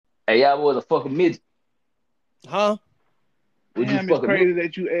Hey, y'all was a fucking midget. Huh? Would you Damn, it's fuck a midget? crazy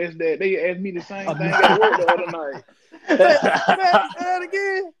that you asked that. They asked me the A same mi- thing at work the other night. say it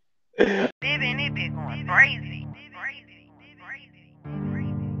again. Living it be going crazy.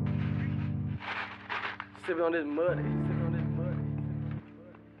 Sipping on this mud. Sipping on this mud.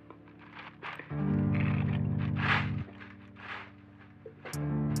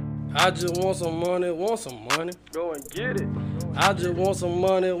 I just want some money, want some money. Go and get it. I just want some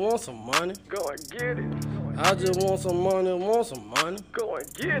money, want some money. Go and get it. I just want some money, want some money. Go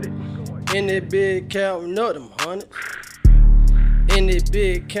and get it. In that big counting up them honey. In that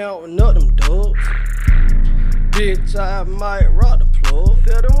big counting up them dogs. Bitch, I might rock the plug.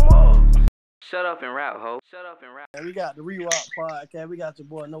 Set them up. Shut up and rap, ho. Shut up and rap. And we got the Re-Rock podcast. We got your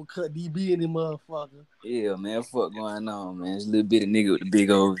boy NoCut DB in the motherfucker. Yeah, man, fuck going on, man. It's a little bit of nigga with the big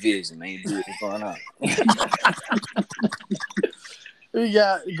old vision, man. You do what's going on. We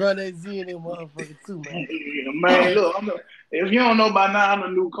got Grandè Z in the motherfucker too, man. Yeah, man, look, if you don't know by now, I'm a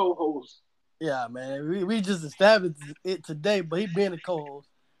new co-host. Yeah, man. We just established it today, but he been a co-host.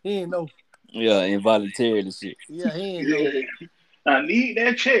 He ain't know. Yeah, involuntarily shit. Yeah, he ain't know. Yeah. I need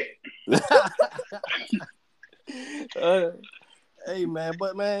that check. Hey, man.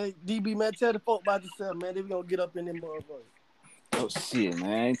 But, man, DB, man, tell the folk about yourself, man. They gonna get up in them motherfuckers. Oh, shit,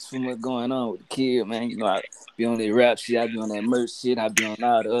 man. Ain't too much going on with the kid, man. You know, I be on that rap shit. I be on that merch shit. I be on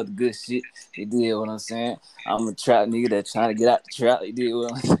all the other good shit. You did what I'm saying? I'm a trap nigga that trying to get out the trap. You did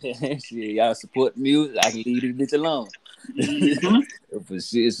what I'm saying? Shit, y'all support the music. I can leave this bitch alone. For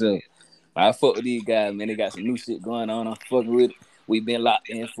shit, so I fuck with these guys, man. They got some new shit going on. I'm fucking with it. We been locked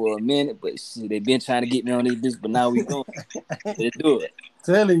in for a minute, but shit, they been trying to get me on this bitch, but now we going. Let's do it.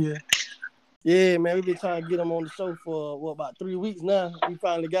 Telling you. Yeah, man, we been trying to get him on the show for, about 3 weeks now. We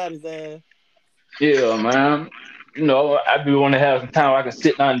finally got his ass. Yeah, man. You know, I be want to have some time where I can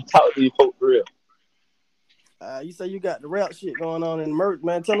sit down and talk to you folks for real. You say you got the rap shit going on in the merch,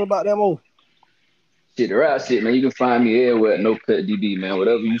 man. Tell me about that more. Shit, the rap shit, man. You can find me everywhere at NoCut DB, man.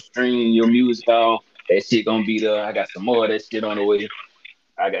 Whatever you stream your music on, that shit gonna be there. I got some more of that shit on the way.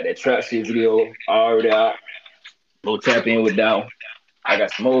 I got that trap shit video already out. Go tap in with that one. I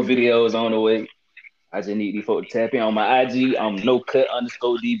got some more videos on the way. I just need these folks to tap in on my IG. I'm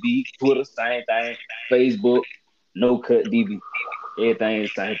NoCut_DB. Twitter, same thing. Facebook, NoCut DB. Everything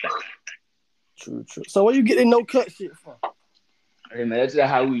is the same thing. True. So where you get that NoCut shit from? Hey, man, that's just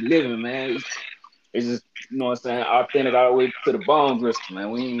how we living, man. It's just, you know what I'm saying, authentic all the way to the bone gristle,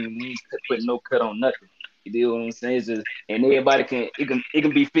 man. We ain't putting no cut on nothing. You deal what I'm saying? It's just, and everybody it can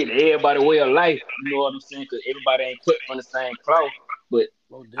be fit to everybody's way of life. You know what I'm saying? Because everybody ain't cut from the same cloth. But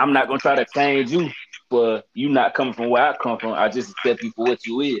I'm not gonna try to change you for you not coming from where I come from. I just accept you for what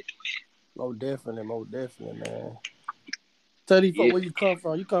you is. Most definitely, man. Tell these folks where you come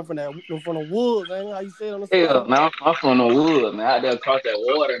from. You come from the woods, ain't how you say it on the Yeah, song? man, I'm from the wood, man. Out there across that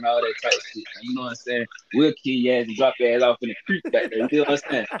water and all that type of shit. Man. You know what I'm saying? We'll kill your ass and drop your ass off in the creek back there. You know what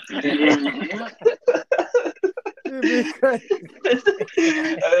I'm saying?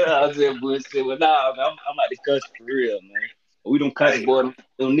 I'm just bullshit. But nah, man, I'm out the country for real, man. We don't country boy, them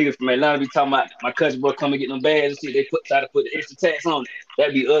niggas from Atlanta be talking about my country boy come and get them bags and shit. They try to put the extra tax on it.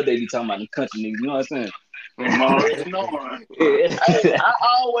 That be they be talking about them country niggas. You know what I'm saying? I'm already knowing. Yeah. I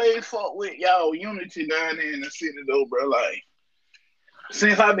always fuck with y'all unity down there in the city though, bro. Like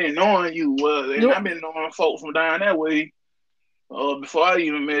since I've been knowing you, and I've been knowing folks from down that way. Before I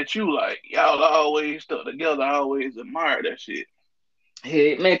even met you, like y'all always stuck together. I always admired that shit.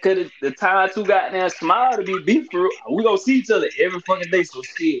 Hey man, cause the time too goddamn small to be beef for real. We gonna see each other every fucking day. So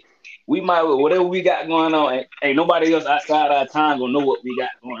shit, we might whatever we got going on. Ain't nobody else outside our time gonna know what we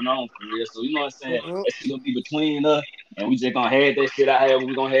got going on for real. So you know what I'm saying? That shit gonna be between us, and we just gonna have that shit out here.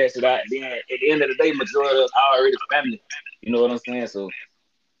 We gonna have shit out. And then at the end of the day, majority of us already family. You know what I'm saying? So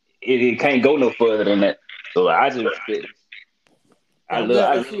it can't go no further than that. So I just respect it. I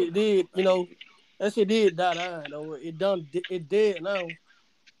love shit did, you know. That shit did die down though. It dead now.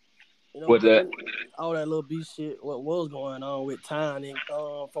 You know, what that? All that little beef shit. What was going on with Time and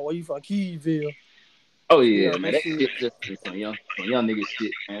from where you from, Keysville? Oh yeah, man. That shit just some young nigga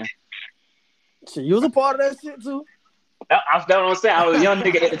shit, man. Shit, you was a part of that shit too. That's what I'm saying. I was a young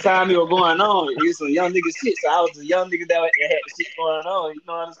nigga at the time it was going on. It was some young nigga shit. So I was a young nigga that had the shit going on. You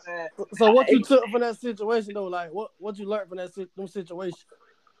know what I'm saying? So what you took from that situation though? Like what you learned from them situation?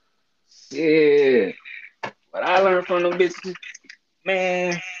 Yeah. What I learned from them bitches,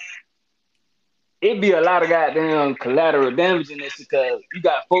 man, it be a lot of goddamn collateral damage in this because you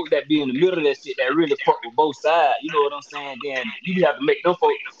got folks that be in the middle of that shit that really fuck with both sides. You know what I'm saying? Then you have to make them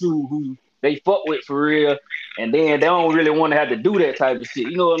folks choose they fuck with for real, and then they don't really want to have to do that type of shit.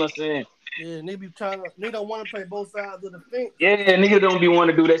 You know what I'm saying? Yeah, they don't want to play both sides of the fence. Yeah, niggas don't be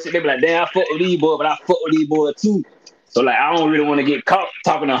want to do that shit. They be like, damn, I fuck with these boys, but I fuck with these boys too. So like, I don't really want to get caught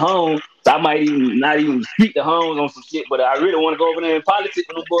talking to Holmes. So I might even not even speak to Holmes on some shit, but I really want to go over there in politics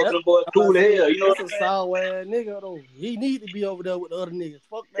with them boys. That, Them boys that's why I cool as said hell. You know what that's I'm a saying? sour ass nigga though. He need to be over there with the other niggas.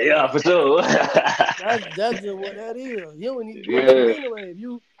 Fuck that Yeah, ass. for sure. That's just what that is. You don't need to do that shit Yeah, anyway. If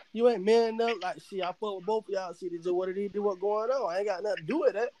you ain't man up like shit, I fuck with both of y'all. Shit, it's just what it is. Do what going on. I ain't got nothing to do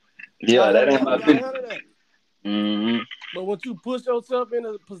with that. yeah, that ain't Y'all my business. handle that. Mm-hmm. But once you push yourself in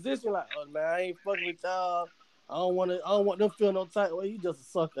a position like, oh man, I ain't fucking with y'all. I don't want them feel no type way. You just a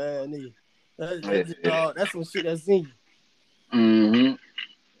sucker ass nigga. Yeah. That's some shit that's in you. Mm-hmm.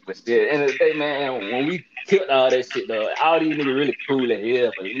 But still, at the end of the day, man, when we killed all that shit, though, all these niggas really cool as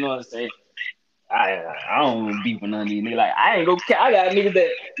hell. But you know what I'm saying? I don't beef with none of these niggas. Like, I ain't gonna care. I got niggas that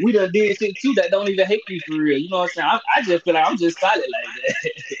we done did shit too that don't even hate me for real. You know what I'm saying? I just feel like I'm just solid like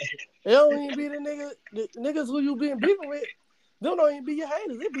that. It don't even be the niggas who you been beefing with. Them don't even be your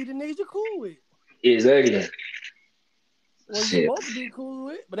haters. It be the niggas you cool with. Exactly. Well, you Shit. supposed to be cool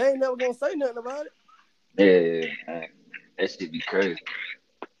with, but they ain't never gonna say nothing about it. Yeah, man. That shit be crazy.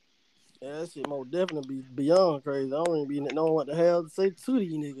 Yeah, that shit most definitely be beyond crazy. I don't even be knowing what the hell to say to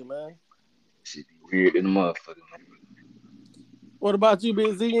these niggas, man. Shit be weird in the motherfucker, man. What about you,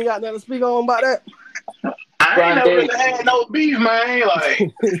 Big Z? You ain't got nothing to speak on about that? I ain't never Grandè. really had no beef, man. Like,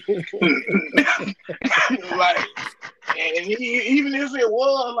 like, and even if it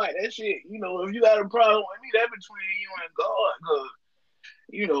was like that shit, if you got a problem with me, that between you and God,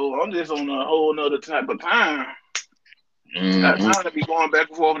 cause I'm just on a whole nother type of time. Got Mm-hmm. time to be going back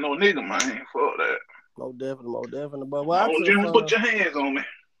and forth with no nigga, man. Fuck that. Most definitely. But what I Don't tell just put son, your hands on me.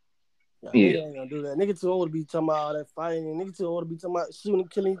 yeah, Yeah. nigga ain't gonna do that. Nigga too old to be talking about all that fighting. Nigga too old to be talking about shooting and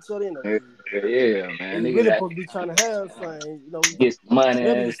killing each other in the Yeah, league. yeah, man. Nigga Niggas really that supposed to be trying to have something, get some money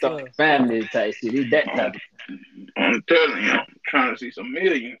better and start yourself. a family type shit. It's that type of I'm telling you, I'm trying to see some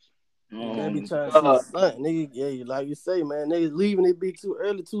millions. You better be thing. trying to see God, something. Nigga, yeah, like you say, man, niggas leaving it be too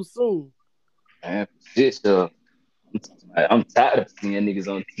early, too soon. man. Shit, so I'm tired of seeing niggas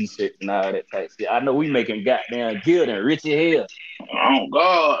on t-shirts and all that type shit. I know we making goddamn good and rich as hell. Oh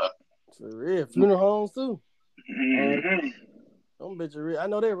God. For real. Funeral homes too. And Mm-hmm. Them bitches real. I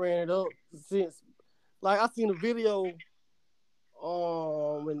know they ran it up since like I seen a video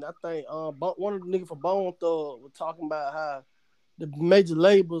when I think one of the niggas from Bone Thug was talking about how the major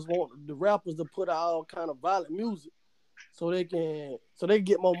labels want the rappers to put out all kind of violent music so they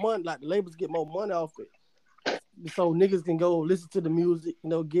get more money, like the labels get more money off it. So niggas can go listen to the music,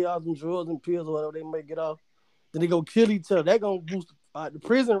 get out some drugs and pills or whatever they may get off. Then they go kill each other. That gonna boost the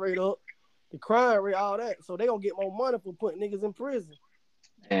prison rate up, the crime rate, all that. So they gonna get more money for putting niggas in prison.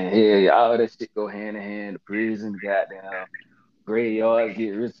 yeah, all that shit go hand in hand. The prison, goddamn graveyards get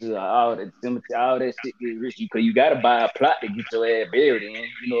richer, all that cemetery, all that shit get richer. Cause you gotta buy a plot to get your ass buried in.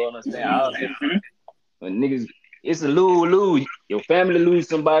 You know what I'm saying? All that when niggas, it's a lose. Your family lose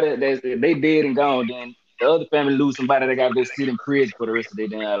somebody that's they dead and gone. Then the other family lose somebody that gotta go sit in prison for the rest of their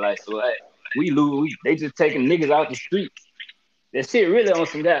damn life. So like, we lose. They just taking niggas out the streets. That shit really on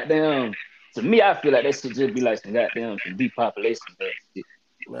some goddamn. To me, I feel like that shit just be like some depopulation shit.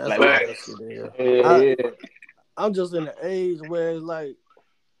 Man, that's Like, all But that shit is. yeah, I'm just in the age where it's like,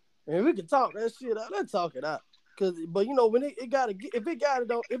 and we can talk that shit out. Let's talk it out. But when it gotta get, if it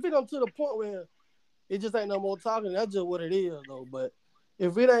don't to the point where it just ain't no more talking, that's just what it is though. But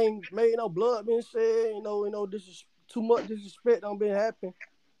if it ain't made no blood being shed, too much disrespect don't been happening,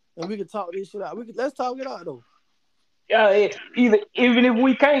 and we can talk this shit out. Let's talk it out though. yeah. Even if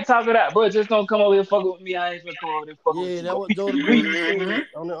we can't talk it out, bro, just don't come over here fucking with me. I ain't gonna come over here fucking with Yeah, you. that's But what Joe the we Breeze said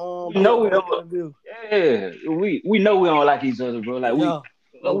on the we know Point we Blank don't. interview. Yeah, we know we don't like each other, bro. Like Yeah,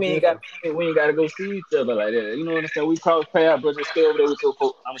 most we ain't got definitely. we ain't got to go see each other like that. You know what I'm saying? We cross paths, bro. Just stay over there with your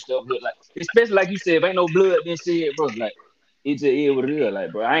folks. I'm stay over here, like especially like you said, if ain't no blood being shed, bro. Like it just is what it is,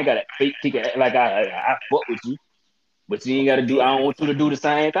 like bro. I ain't got to fake kick it like I fuck with you, but you ain't got to Most do. I don't want definitely. you to do the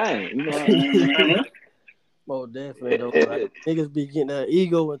same thing. You know? Most definitely though. Like, Yeah. niggas be getting that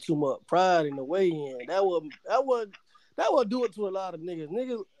ego and too much pride in the way in. That would do it to a lot of niggas.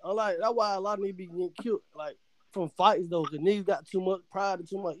 Niggas are like that's why a lot of niggas be getting killed like from fights though, cause niggas got too much pride and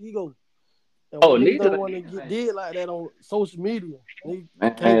too much ego. And Oh, when niggas don't niggas, want to get did like that on social media, niggas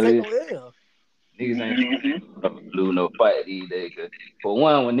can't take man, no L. niggas ain't blue no fight these days. 'Cause for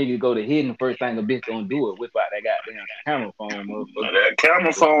one, when niggas go to hitting, the first thing a bitch gonna do is whip out that goddamn camera phone, motherfucker. that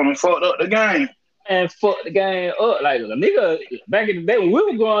camera phone and fucked up the game. and fuck the game up. Like a nigga back in the day when we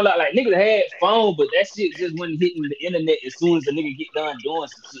were growing up, like niggas had phone, but that shit just wasn't hitting the internet as soon as a nigga get done doing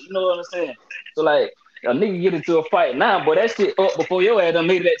some shit. You know what I'm saying? So like a nigga get into a fight now, but that shit up before your ass done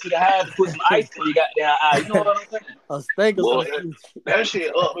made it to the house to put some ice on you goddamn eye. You know what I'm saying? A steak or Boy, some that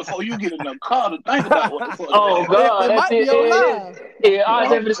shit up before you get in the car to think about what the fuck Oh that It, God, it that might shit be on is. live. Yeah, I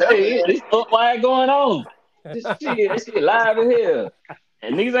is. I'm definitely telling say you. this up why it going on. That shit live in here.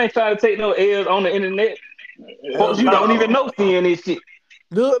 And niggas ain't trying to take no L's on the internet. Hell Folks you don't even no. know seeing this shit.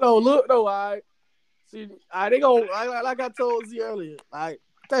 Look though, all right. See, all right, they gon' like I told you earlier, like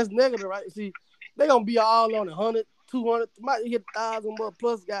that's negative, right? See, they gonna be all on 100, 200, might hit 1,000 but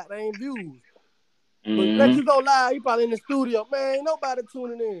plus goddamn views. But let Mm-hmm. you go live, you probably in the studio, man. Ain't nobody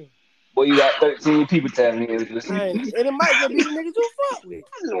tuning in. Boy, you got 13 people tapping in. Listen. And it might just be the niggas you fuck with. It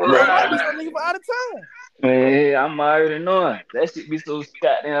Man, might Right. be some nigga from out of town. man, I'm already knowing. That shit be so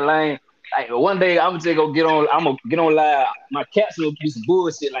goddamn lame. Like one day I'm just gonna get on. I'm gonna get on live. My caption will be some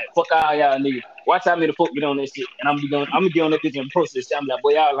bullshit. Like fuck all y'all niggas. Watch how many folk get on that shit, and I'm gonna get on that bitch and process shit. I'm like,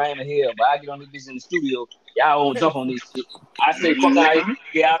 boy, y'all lame as hell. But I get on this bitch in the studio. Y'all won't jump on this shit. I say fuck all y'all. Mm-hmm.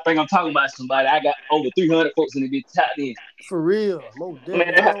 Yeah, I think I'm talking about somebody. I got over 300 folks in the bitch tapped in. For real. Most Man,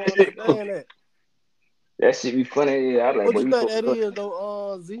 definitely. I how don't that shit go? understand that. That shit be funny. Yeah, I'm like, What boy, you you think folks that funny. is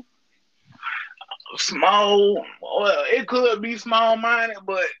though, Z? Small. Well, it could be small minded,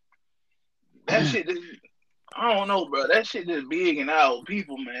 but that shit just, I don't know, bro. That shit just big and out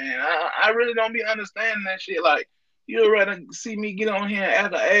people, man. I really don't be understanding that shit. Like, you'd rather see me get on here and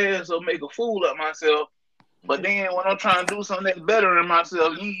act an ass or make a fool of myself. But then when I'm trying to do something that's better than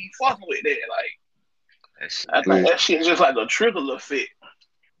myself, you ain't fucking with that. Like, That shit I think weird. that shit's just like a trickle effect.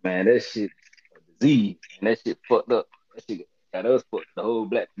 Man, that shit a disease. And that shit fucked up. That shit got us fucked. The whole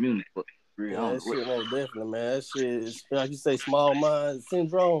black community fucked. Real. I Yeah, don't that know what. shit most definitely, man. That shit is like you say, small mind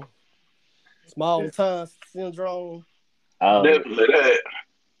syndrome, small time syndrome. Oh, Definitely that.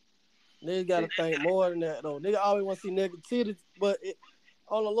 Niggas gotta think more than that though. Nigga always want to see negativity, but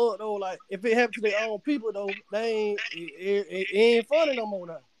on the look though, like if it happened to their own people though, they ain't it ain't funny no more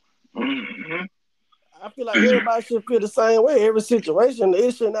now. Mm-hmm. I feel like everybody should feel the same way. Every situation,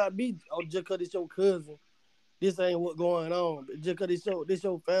 it should not be just cause it's your cousin. This ain't what going on. Just cause this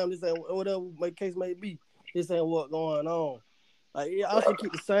your family, this ain't whatever my case may be. This ain't what going on. Like yeah, I should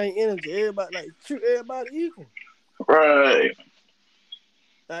keep the same energy. Everybody like treat everybody equal. Right.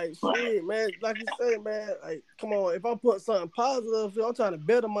 Like shit, man. Like you say, man. Like come on. If I'm putting something positive, I'm trying to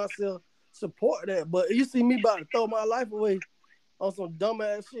better myself. Support that. But you see me about to throw my life away on some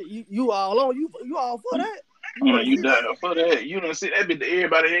dumbass shit. You all on you all for that? You want to You see that? done for that. You done see that be to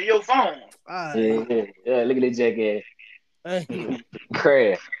everybody in your phone. yeah, Alright. yeah, yeah. Look at that jackass. Ain't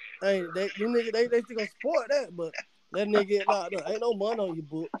Crash. ain't they them niggas they still gonna support that, but that nigga get locked up. Ain't no money on your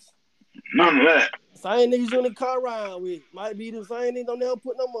books. None of that. Same niggas you in the car ride with. Might be the same niggas don't never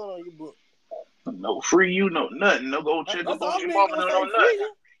put no money on your book. No free you, no nothing. No go check up That's on all your niggas mama, gonna no say nothing. free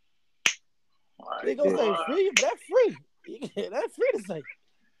you. They Like, gonna Yeah. say free you, but that's free. That's free to say.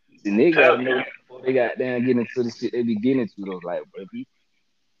 The nigga tell gotta you. know before they got down getting into the shit they be getting into though. Like, bro, if you,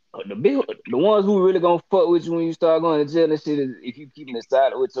 the ones who really gonna fuck with you when you start going to jail and shit is if you keeping it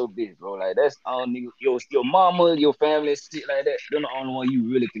silent with your bitch, bro. Like that's all nigga, your mama, your family, and shit like that. They're the only one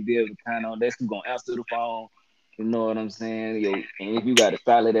you really can be able to count on. That's who gonna answer the phone. You know what I'm saying? Yo, and if you got a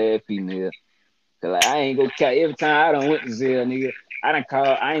solid ass female. Cause like I ain't gonna count every time I done went to jail, nigga. I done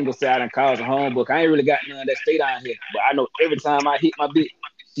call. I ain't gonna say I done called a home book. I ain't really got none that stay down here. But I know every time I hit my bitch,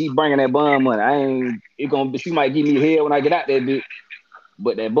 she bringing that bum money. I ain't. It gonna. She might give me head when I get out that bitch,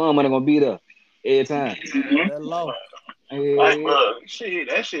 but that bum money gonna be there every time. Yeah, Mm-hmm. that low. Like, Yeah, bro, shit,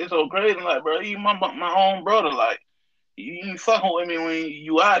 that shit so crazy. Like, bro, even my own brother, like, you ain't fucking with me when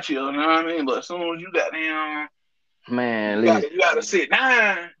you out here, you know what I mean? But as soon as you got them, man, listen, you gotta sit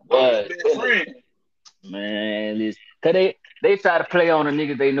down on your but best friend. man, listen, cause they try to play on the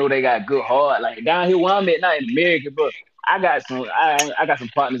niggas they know they got good heart. Like down here where I'm at, not in America, bro. I got some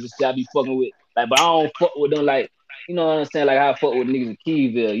partners and shit I be fucking with. Like, but I don't fuck with them like you know what I'm saying. Like I fuck with niggas in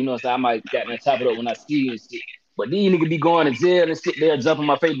Keyville. You know what I'm saying. I might get them chop it up when I see you and shit. But these niggas be going to jail and shit. They'll jump on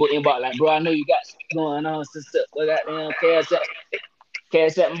my Facebook inbox like, bro, I know you got shit going on, sister. What goddamn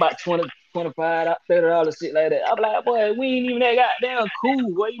cash out about 20, 25, $30 shit like that. I'm like, boy, we ain't even that goddamn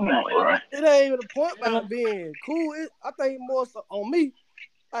cool. Boy, you All goddamn. right. It ain't even the point You know? about being cool. I think more so on me.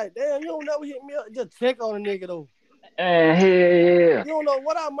 Like, damn, you don't never hit me up. Just check on a nigga though. And hell yeah. You don't know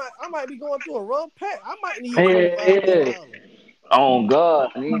what I might be going through a rough patch. I might need Hell 25, yeah. $30. On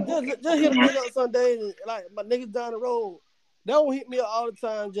God, nigga. Just hit a nigga up some days and like my niggas down the road. They don't hit me up all the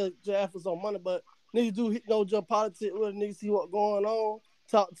time just ask for some money, but niggas do hit no just politics with a nigga, see what going on,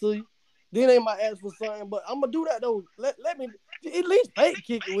 talk to you. Then they might ask for something, but I'm gonna do that though. Let me at least fake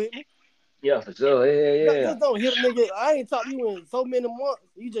kick it with me. Yeah, for sure. Yeah. Just don't hit a nigga. I ain't talked to you in so many months.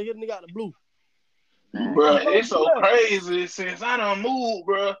 You just hit a nigga out the blue. Bro, You it's don't do so that. crazy since I done moved,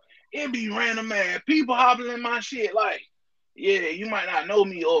 bro. It be random ass people hopping in my shit like, yeah, you might not know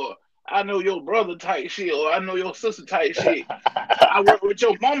me, or I know your brother type shit, or I know your sister type shit. I work with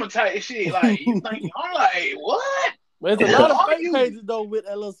your mama type shit. Like, you think I'm like, what? But it's a Who lot of are fake you? pages though with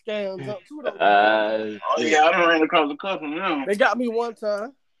that little scam jump too though. You feel me? Oh yeah, I done ran across a couple now. They got me one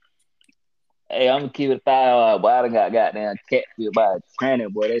time. Hey, I'm gonna keep it fire. Boy, I done got goddamn catfish by a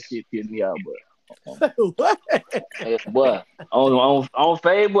tranny, boy. That shit pissed me off, boy. What? Yeah, boy. On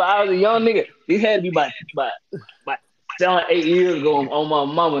Facebook, I was a young nigga. This had to be about 7, 8 years ago on my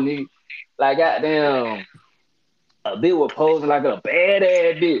mama, nigga. Like goddamn, a bitch was posing like a bad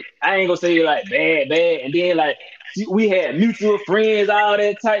ass bitch. I ain't gonna say like bad, and then like we had mutual friends, all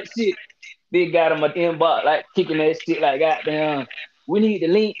that type shit. Big got him an inbox, like kicking that shit, like goddamn. We need the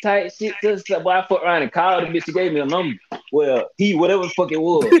link type shit to stuff. Boy, I fucked around and called the bitch. She gave me a number. Well, whatever the fuck it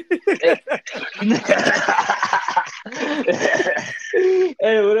was. Hey,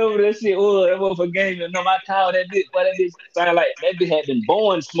 hey, whatever that shit was, that motherfucker gave me a number. I called that bitch. Boy, that bitch sounded like that bitch had been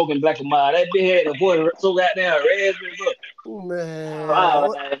born smoking black and mild. That bitch had a voice so goddamn raspberry. Oh, man.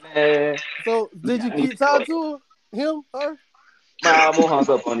 Oh, man. So did you keep talking to him? Her? Man, I'm gonna hung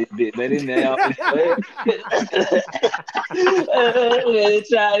up on this bitch, man. This man, I'm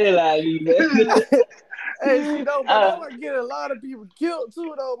try it like me, man. Hey, see though, but that's like getting a lot of people killed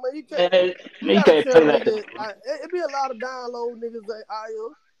too, though, man. You can't. Man, You you gotta can't tell play like niggas. that. Like, it be a lot of download niggas that out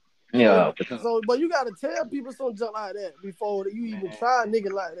Yeah, here. But you gotta tell people some junk like that before you even try a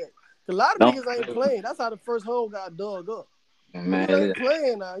nigga like that. Cause a lot of don't, niggas ain't playing. That's how the first hole got dug up. Niggas man. ain't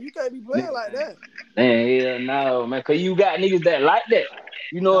playing now. You can't be playing like that. Man, hell no, man. Cause you got niggas that like that.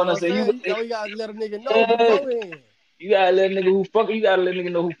 You know That's what what I'm I'm saying? saying. You gotta let a nigga know Yeah, beforehand. you gotta let a nigga who fuck. You gotta let a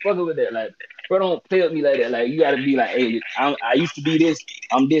nigga know who fucking with that. Like, bro, don't play with me like that. Like, you gotta be like, hey, I used to be this.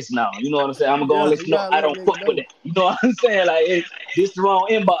 I'm this now. You know what I'm saying? I'm gonna go and Yeah, let you you know gotta I let a don't nigga fuck with know. that. You know what I'm saying? Like, hey, this the wrong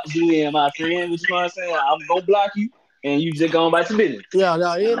inbox you in, my friend. But you know what I'm saying? I'm gonna block you, and you just going about your business. Yeah,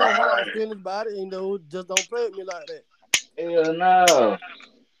 ain't no hard feelings about it. Just don't play with me like that. Hell no.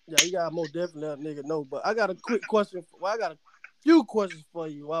 Yeah, you gotta most definitely let a nigga know. But I got a quick question. I got a few questions for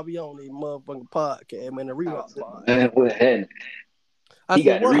you while we on the motherfucking podcast, man, the Re-Rock Man, podcast. what happened? I He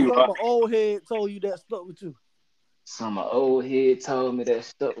said, got the what's re-rock. something old head told you that stuck with you? Some old head told me that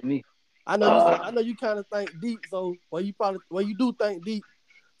stuck with me. I know you kind of think deep, so you do think deep.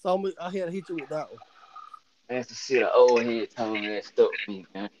 So I had to hit you with that one. That's the shit an old head told me that stuck with me,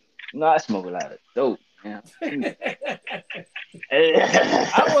 man. You know, I smoke a lot of dope, man.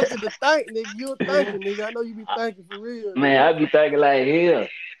 I want you to think, nigga. You're thinking, nigga. I know you be thinking for real, Man, nigga. I be thinking like hell.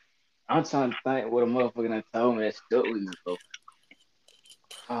 I'm trying to think what a motherfucker done told me that stuck with me, bro.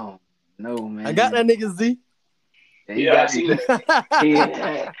 Oh no, I got man. that nigga Z. Yeah, he Yeah, I got me. see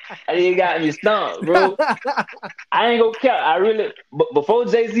that. He got me stumped, bro. I ain't gonna count. I really, before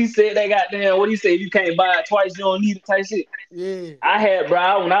Jay Z said that goddamn, what he say? If you can't buy it twice, you don't need it type shit. Yeah. I had,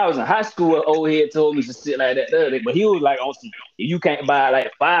 bro, when I was in high school, an old head told me some shit like that the other day, but he was like, on some, if you can't buy it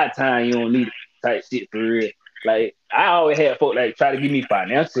like 5 times, you don't need it type shit for real. Like, I always had folk like try to give me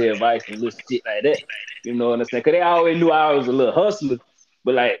financial advice and little shit like that. You know what I'm saying? Because they always knew I was a little hustler,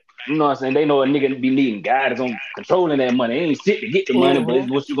 but like, you know what I'm saying? They know a nigga be needing guidance on controlling that money. It ain't shit to get the money, but it's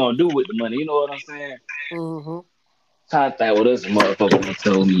what you gonna do with the money. You know what I'm saying? Trying to think what else motherfucker done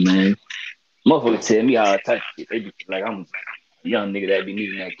told me, man. Motherfucker tell me all type of shit. They be like I'm a young nigga that be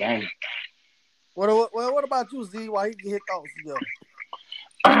needing that game. What about you, Z? Why he get his thoughts together?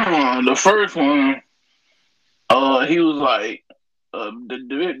 The first one, he was like,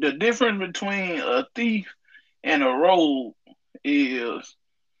 the difference between a thief and a rogue is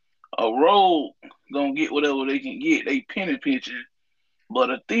a rogue gonna get whatever they can get. They penny pinching, but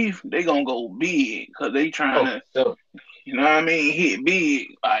a thief they gonna go big because they trying Oh, to, so you know what I mean, hit big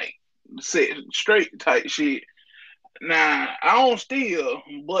like set straight type shit. Now I don't steal,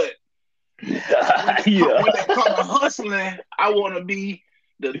 but yeah. when it comes to hustling, I want to be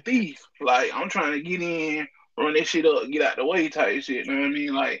the thief. Like I'm trying to get in, run this shit up, get out the way type shit. You know what I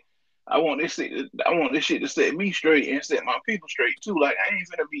mean? Like I want this shit to set me straight and set my people straight too. Like I ain't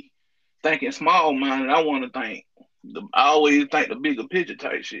gonna be thinking small minded. I want to think. I always think the bigger picture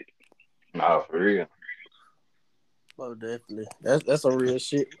type shit. Nah, for real. Oh, definitely. That's a real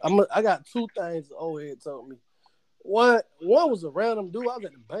shit. I got two things old head told me. One was a random dude. I was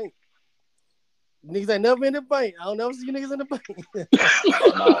at the bank. Niggas ain't never in the bank. I don't never see niggas in the bank.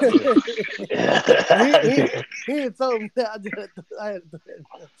 Oh, nah, he ain't told me that. I had to.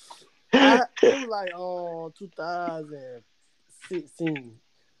 It was like 2016.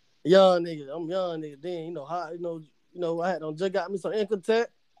 Young nigga, I'm young nigga. Then I had just got me some income tax.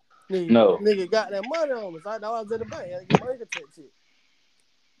 No. Nigga got that money on me. So I was at the bank. I had to get my income tax shit.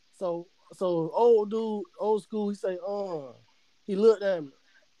 So old dude, old school. He say, he looked at me.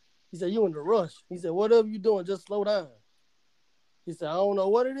 He said, "You in the rush?" He said, "Whatever you doing, just slow down." He said, "I don't know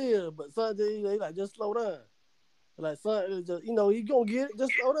what it is, but something he like just slow down." Like son, just you gonna get it,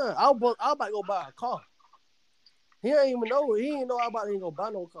 just slow down. I was about to go buy a car. He ain't even know. He ain't know I about to go buy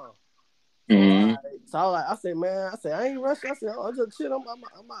no car. So Mm-hmm. I said, man, I ain't rushing. I said, I'm just chill. I'm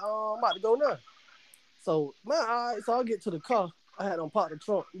about to go now. So man, all right. So I get to the car. I had unpop the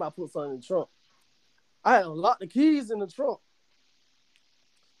trunk. I'm about to put something in the trunk. I had unlocked the keys in the trunk.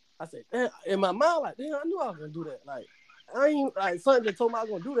 I said, damn, in my mind, like, damn, I knew I was gonna do that. Like, I ain't like something that told me I was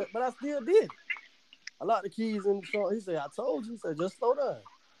gonna do that, but I still did it. I locked the keys in the trunk. He said, I told you. He said, just slow down.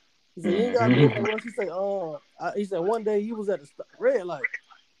 He said, you ain't gotta be in no rush. He said one day he was at the red light.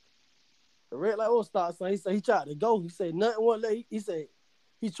 The red light was stop sign. He said he tried to go. He said nothing won't let. He said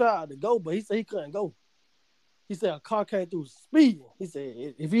he tried to go, but he said he couldn't go. He said a car came through speeding. He said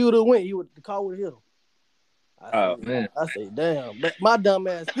if he would have went, the car would have hit him. Oh man. I said, damn. But my dumb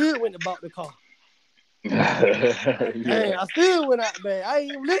ass still went and bought the car. Like, Yeah. dang, I still went out bad. I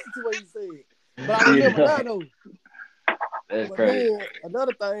ain't even listen to what he said. But I remember now though. That's But crazy. then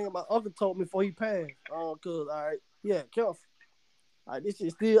another thing my uncle told me before he passed, cause careful. Like this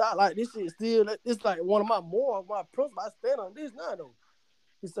shit still, it's like one of my principles. I stand on this now though.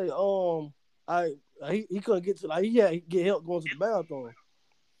 He say, he couldn't get to he had to get help going to the bathroom.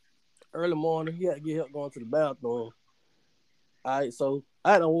 Early morning, he had to get help going to the bathroom. All right, so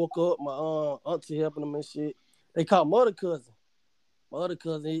I done woke up, my auntie helping him and shit. They called my other cousin. My other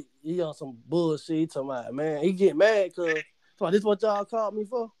cousin, he on some bullshit. He talking about, man, he get mad because this what y'all called me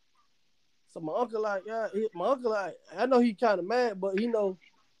for? So my uncle I know he kind of mad, but he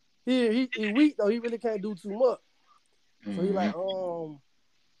weak though. He really can't do too much. So he like,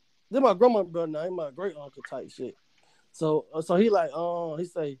 this my grandma brother now. He my great uncle type shit. So he like, he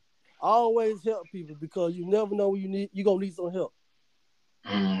say, always help people because you never know when you gonna need some help.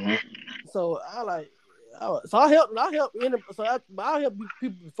 Mm-hmm. So I help I help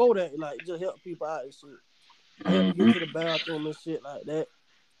people before that, like just help people out and shit. I help to get to the bathroom and shit like that.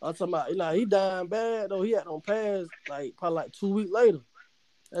 I'm talking about like he dying bad though. He had on pass like probably like 2 weeks later.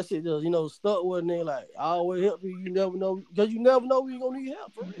 That shit just stuck with me. Like I always help you. You never know because you never know when you gonna need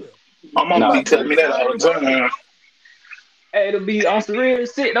help for real. My You mom Nah, be might be on telling the me that side of all the the road. time. hey, it'll be on some real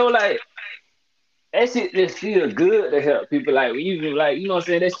shit though. Like that shit just feel good to help people. Like when you like, you know what I'm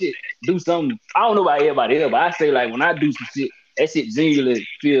saying? That shit do something. I don't know about everybody else, but I say like when I do some shit, that shit genuinely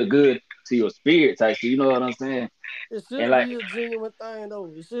feel good to your spirit type shit. You know what I'm saying? It And should like, be a genuine thing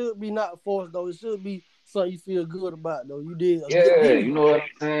though. It should be not forced though. It should be something you feel good about though. You did a good yeah, deed. you know what I'm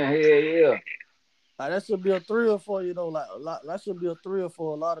saying? Hell yeah. Like that should be a thrill for you though. Like that should be a thrill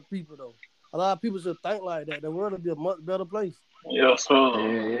for a lot of people though. A lot of people should think like that. The world would be a much better place. Yeah, so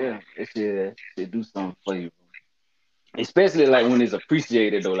Yeah, yeah. That shit do something for you. Especially like when it's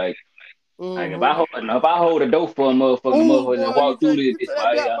appreciated though. Like Mm-hmm. if I hold a door for a motherfucker, the Oh motherfucker just boy, you walk through take this you bitch, took that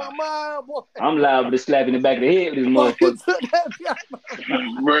boy, bit out yeah, my mind, boy. I'm liable to slap in the back of the head with this Boy, you motherfucker. took that bit out my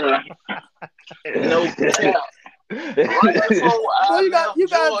mind. bruh, no cap. Right before Boy, I left you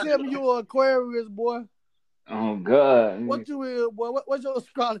gotta Georgia, tell me you are Aquarius, boy. Oh God, What you is, boy? What's your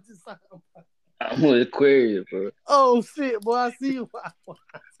astrology sign? I'm an Aquarius, bro. Oh shit, boy, I see you. Boy,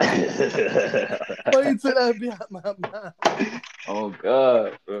 you took that bit out my mind. Oh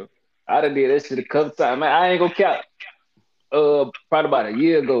God, bro. I done did that shit a couple times, man. I ain't gonna count. Probably about a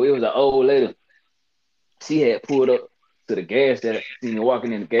year ago, it was an old lady. She had pulled up to the gas station, seen me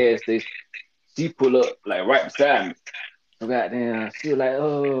walking in the gas station. She pulled up like right beside me. So goddamn, she was like,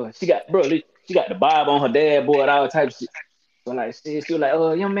 oh, she got the Bible on her dad board, all type of shit. So like, she was like,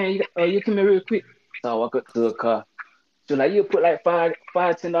 oh, young man, you come here real quick. So I walk up to her car. She was like, you put like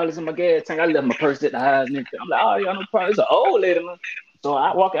 $10 in my gas tank. I left my purse at the house and everything. I'm like, oh, yeah, no problem. It's an old lady, man. So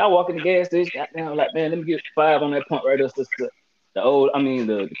I walk in the gas station. Goddamn, I'm like, man, let me get 5 on that point right there, sister.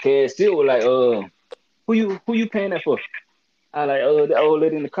 The cashier was like, who you paying that for? I like, the old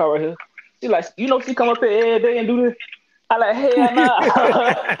lady in the car right here. She like, she come up here every day and do this. I like, hell nah.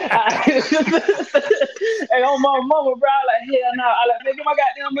 Hey, on my mama, bro. I like, hell nah. I like, man, get my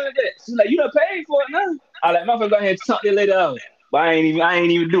goddamn money back. She's like, you done paid for it now. I like, motherfucker, go ahead and chunk this lady out. But I ain't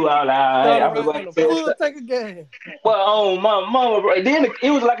even do it. I was like, all right, Started I'm gonna go riding ahead in a and tell full stuff. tank of gas. Well, on my mama, bro. Then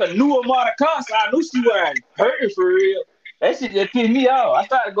it was like a newer model car, so I knew she wasn't hurting for real. That shit just pissed me off. I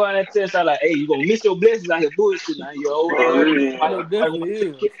started going and tell her like, hey, you gonna miss your blessings out here bullshit now. You old for ass. real. No, definitely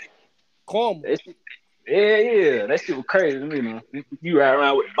is. karma. That shit, yeah. That shit was crazy to me, man. You ride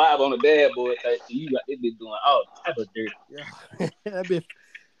around with the Bible on the bad boy type shit. You got this bitch doing all type of dirty. Yeah, that bitch.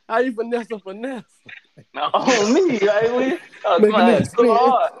 How you finesse? Now, on me, like, Making man, that go spin.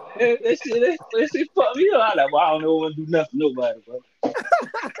 hard. That shit fucked me up. I like, well, I don't know want to do nothing for nobody, bro.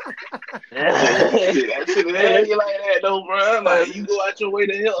 I should have had you like that though, bro. Like you go out your way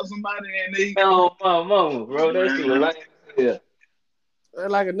to help somebody and they, Oh, my mama, bro. That shit was man. like, yeah.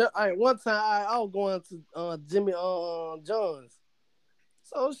 One time I was going to Jimmy John's.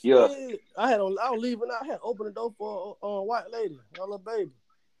 So Yeah. shit, I was leaving. I had opened the door for a white lady, a little baby.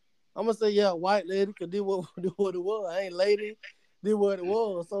 I'm gonna say yeah, white lady, cause did what do what it was. I ain't lady, did what it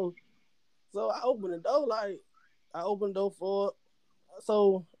was. So I opened the door I opened the door for it.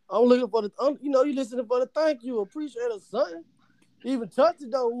 So I'm looking for you listening for the thank you, appreciate it, something. Even touch the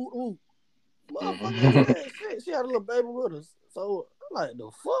door, ooh, motherfucker. I said shit. She had a little baby with us. So I'm like the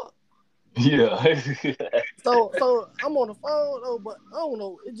fuck. Yeah. So I'm on the phone though, but I don't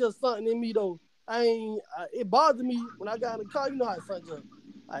know. It's just something in me though. It bothered me when I got in the car. You know how something just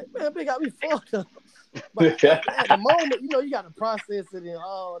like, man, they got me fucked up. But at the moment, you got to process it and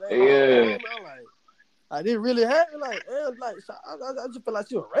all that. At the Yeah. moment, I'm like, I didn't really happen. Like, I just feel like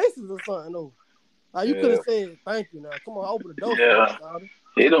you a racist or something though. Like you could Yeah. have said thank you. Now come on, open the door for me, Yeah, daughter.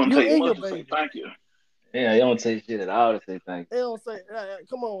 it don't You take and your much to say baby. thank you. Yeah, you don't take shit at all to say thank They don't say,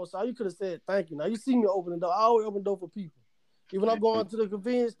 come on, so you could have said thank you. Now you see me open the door. I always open the door for people. Even I'm going to the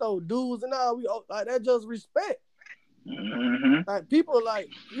convenience store, dudes and all, like that just respect. Mm-hmm. Like people like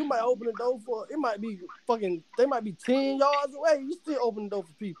you might open the door for it might be they might be 10 yards away. You still open the door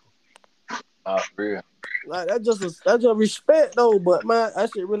for people. you. Oh, for real. Like that's just respect though. But man,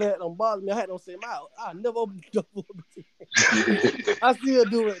 that shit really had don't bother me. I had don't say I never opened the door for people. I still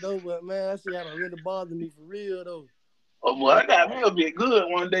do it though, but man, that shit had don't really bother me for real though. Oh boy, I got me a bit good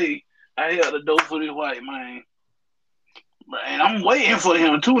one day. I held the door for this white man. And I'm waiting for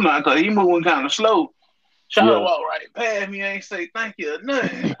him too now, cause he moving kind of slow. Trying to Yeah. walk right past me, ain't say thank you or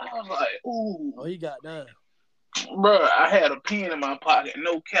nothing. I was like, ooh. Oh, he got done. Bro, I had a pen in my pocket,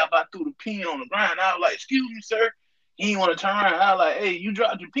 no cap. I threw the pen on the ground. I was like, excuse me, sir. He didn't want to turn around. I was like, hey, you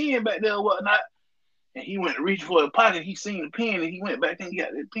dropped your pen back there or whatnot. And he went to reach for the pocket. He seen the pen and he went back and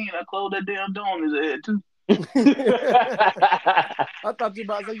got that pen. I closed that damn door on his head too. I thought you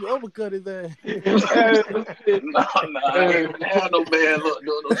about to say you overcut his ass. No, I ain't even have no bad luck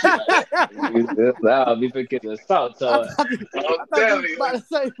doing no shit like that. I'll be picking the salt I to thought you I'm was telling you. about to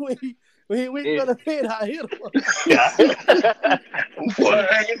say when he went for the pin, I hit him. Boy,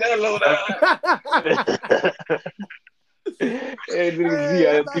 I ain't that low down. Hey, nigga, Z, Hey,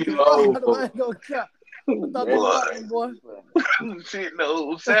 I I thought beat you my old rocked him. I folks. ain't gonna cap. I thought you Boy, rocked him, boy. shit,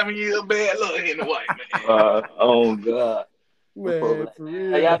 no 7 year bad luck hitting the white man. Oh, God. Them folks Man, like, for damn,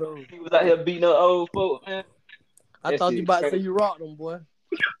 real y'all though. he was out here beating up old folks, man. I That thought you shit about to say crazy. you rocked him, boy.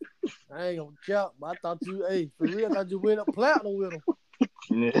 I ain't gonna cap, but I thought you, for real, I thought you went up platinum with him.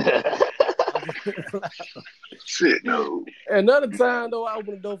 Shit, no. Another time though, I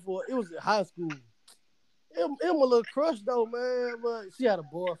opened the door for it was in high school. It was a little crush though, man, but she had a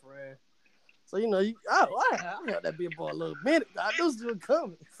boyfriend. So I held that bitch for a little minute. I knew she was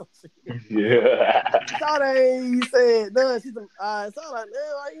coming. So Yeah. thought I ain't said nothing. She I saw like,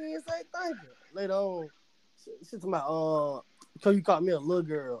 man, why you ain't say thank you? Later on, she told me, because you called me a little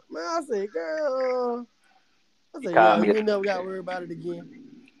girl. Man, I said, girl. I said, Call yeah, me. you ain't never got to worry about it again.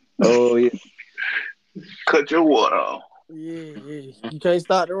 Oh, yeah. Cut your water off. Yeah. You can't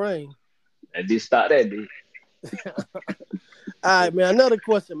stop the rain. I just start that, dude. All right, man. Another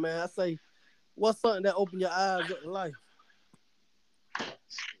question, man. I say, what's something that opened your eyes up to life?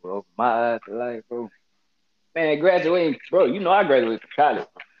 Bro, my eyes to life, bro. Man, graduating, bro. You know I graduated from college,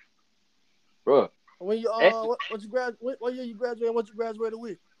 bro. When you Actually, what you what year you graduated? What you graduated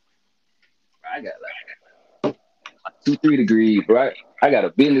with? I got like 2, 3 degrees, right? I got a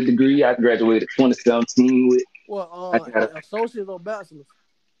business degree. I graduated 2017 with. What I got associates or bachelors?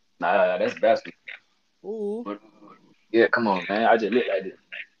 that's basketball. Ooh. But yeah, come on, man. I just look like this.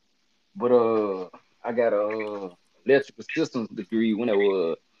 But I got a electrical systems degree when it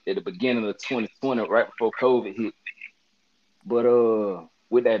was at the beginning of 2020, right before COVID hit. But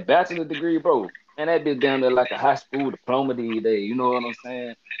with that bachelor degree, bro, man, that bitch down there like a high school diploma these days. You know what I'm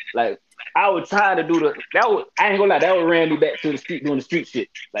saying? Like I was trying to do I ain't gonna lie, that would ran me back to the street doing the street shit,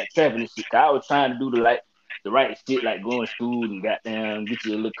 like trapping and shit. I was trying to do the right shit, like going to school and goddamn get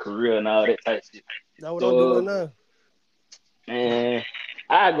you a little career and all that type of shit. That's what I'm So doing now. and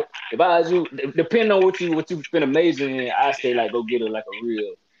if I was you, depending on what you finna major in, I say like go get a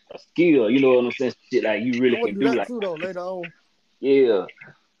skill. You know what I'm saying? Shit like you really I'm gonna can do do that like too though later on. yeah.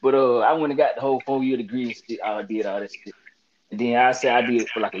 But I went and got the whole 4 year degree and shit. I did all that shit. And then I said I did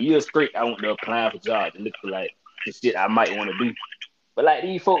for like a year straight. I went to applying for jobs and look for like the shit I might want to do. But like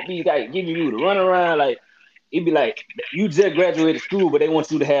these folk be like giving you the runaround, like it be like you just graduated school, but they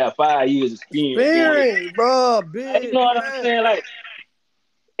want you to have 5 years experience doing it. Experience, bro, Like, you big know what I'm fact. saying? Like,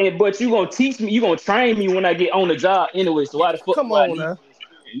 but you gonna teach me, you gonna train me when I get on the job anyway. So why the fuck Come do I on need now. the experience?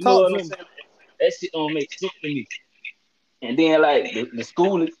 You know Talk what to I'm me. saying? That shit don't make sense to me. And then like the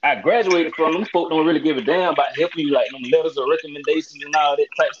school I graduated from, them folk don't really give a damn about helping you, like them letters of recommendations and all that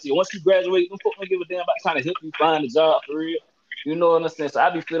type shit. Once you graduate, them folk don't give a damn about trying to help you find a job for real. You know what I'm saying? So I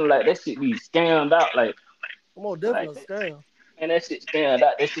be feeling like that shit be scammed out, Come on, like definitely a scam. man, that shit scammed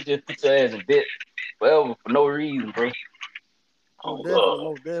out. That shit just put your ass in debt forever for no reason, bro. Oh God.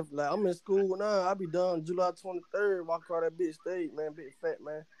 Most definitely. Like, I'm in school now. I be done July 23rd. Walk across that big stage, man. Big fat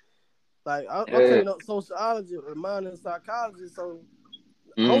man. Like I'm Yeah. taking up sociology, minor in psychology. So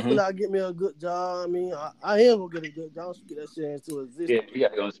Mm-hmm. hopefully I get me a good job. I mean, I am gonna get a good job. Get that shit into Yeah, existence. you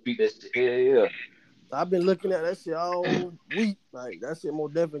gotta go and speak that shit. Yeah, So I've been looking at that shit all week. Like that shit more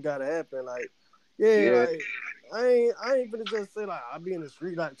definitely gotta happen. Like, yeah, yeah, like I ain't finna just say like I be in the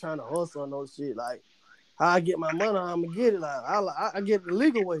street like trying to hustle on no shit. Like how I get my money, I'm gonna get it. Like I get it the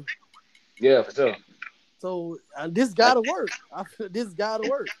legal way. yeah, for sure. So this Like, gotta work. I feel this gotta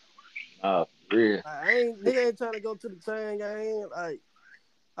work. for real. Like, nigga ain't trying to go to the chain gang. Like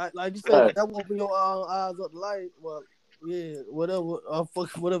you say, Right. that won't be your eyes up the light. Well, yeah, whatever.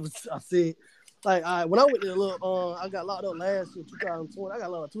 Whatever I said. Like, when I went to the little, I got locked up last year, 2020. I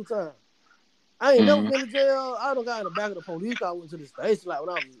got locked up 2 times. I ain't never Mm-hmm. been to jail. I don't got in the back of the police car. I went to the station like when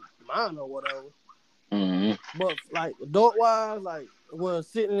I was mine or whatever. Mm-hmm. But like adult wise, like when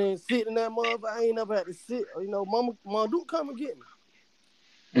sitting in that motherfucker, I ain't never had to sit. You know, mama do come and get me.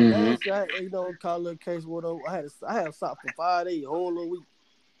 But Mm-hmm. last year, caught a little case whatever. I had to stop for 5 days, whole little week.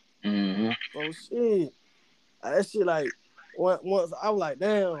 Mm-hmm. So shit, that shit like once I was like,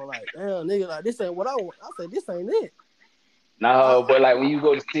 damn, nigga, like this ain't what I want. I said, this ain't it. No, I, but like when you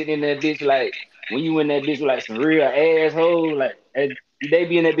go to sit in that bitch, like when you in that bitch with like some real asshole, like they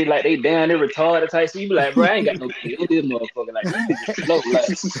be in that bitch like they down, they retarded type. So you be like, bro, I ain't got no kid in this motherfucker. Like these niggas slow. Like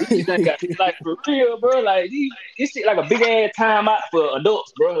these ain't got like for real, bro. Like this shit like a big ass time out for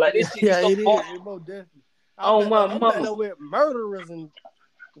adults, bro. Like this shit be yeah, so it far. is. It most definitely. Oh my I'm back mama. there with murderers and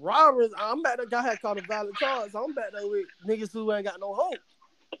robbers. I'm back there. Guy had caught a valid charge. So I'm back there with niggas who ain't got no hope.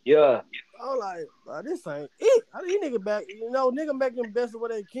 Yeah. I'm like, this ain't it. How these niggas back? Niggas making the best of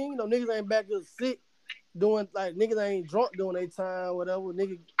what they king. Niggas ain't back there sick doing like niggas ain't drunk doing their time, whatever.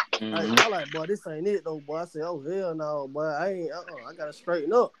 Nigga, like Mm-hmm. I like, boy, this ain't it though, boy. I said, oh hell no, boy, I ain't. I gotta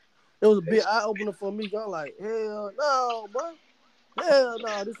straighten up. It was a big eye opener for me. I'm like, hell no, boy, hell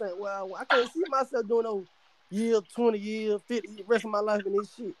no, this ain't where I can't see myself doing no year, 20 years, 50 rest of my life in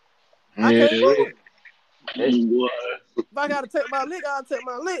this shit. I Yeah, can't do it. that's Boy. If I gotta take my lick, I'll take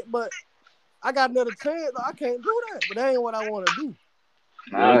my lick, but I got another chance. I can't do that. But that ain't what I want to do.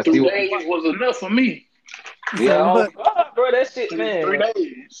 Well, nah. See three what? days was enough for me. You say Yeah, oh what? God, bro, that shit, Three man.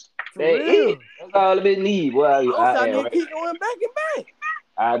 days. For That it. real. That's all a bit need, boy. I don't say I I am need to right. keep going back and back.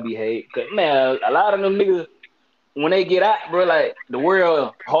 I be hate, cause man, a lot of them niggas when they get out, bro, like the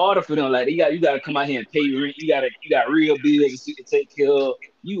world harder for them. Like you got to come out here and pay rent. You got real bills and shit to take care of.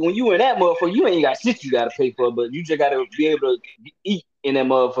 You when you in that motherfucker, you ain't got shit you got to pay for, but you just got to be able to eat in that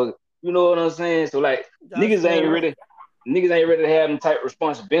motherfucker. You know what I'm saying? So like You gotta niggas stay ain't right. ready. Niggas ain't ready to have them type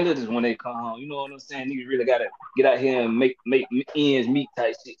responsibilities when they come home. You know what I'm saying? Niggas really gotta get out here and make ends meet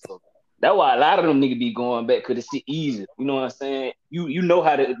type shit. So that's why a lot of them niggas be going back because it's shit easy. You know what I'm saying? You know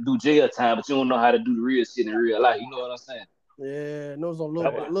how to do jail time, but you don't know how to do the real shit in real life. You know what I'm saying? Yeah, no, some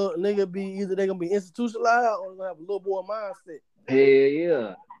That's why. little nigga be either they gonna be institutionalized or they gonna have a little boy mindset. Hell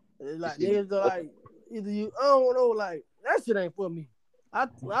yeah. It's This like shit be niggas are fucking. like either you, I don't know, like that shit ain't for me. I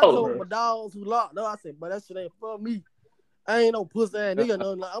Oh, told my dogs who locked up, I said, but that shit ain't for me. I ain't no pussy ass nigga,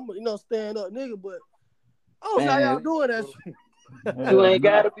 nothing like I'm stand up nigga, but I don't see how y'all man, doing that shit. you Hell ain't no.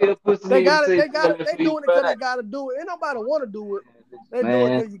 gotta be a pussy They nigga to got it. say They got something it. They for you, doing it bro. because they got to do it. Ain't nobody want to do it. They do it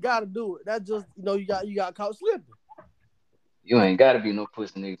Man, because you got to do it. That's just you got caught slipping. you ain't gotta be no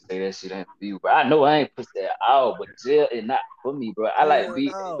pussy nigga to say that shit ain't for you, bro. I know I ain't pussy at all, but jail is not for me, bro. I like Hell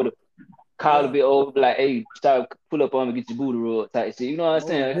being able no. to call a Yeah. bit over, like, hey, stop, pull up on me, get your booty rolled type shit. You know what I'm Most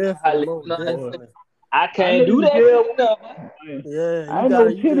saying? definitely. You know Most what I'm Boy. saying? definitely. I I can't do need that jail. shit no more. Yeah. I ain't no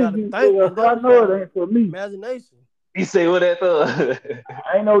You just titties gotta in think, jail, and so I that's know got it ain't for me. imagination. You say what that thought?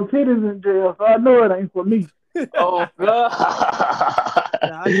 I ain't no titties in jail, so I know it ain't for me. Oh God.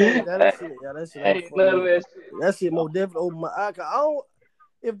 Nah, I can't. That shit. Yeah, that shit ain't Ain't for none of me. that shit. That shit more definitely open my eye. 'Cause I don't.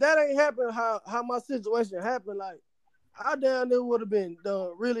 If that ain't happen, how my situation happened, like I down there would have been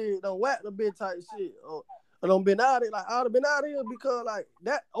done really done whacked a bit type shit. Or don't been out of it. Like I'd have been out of here because like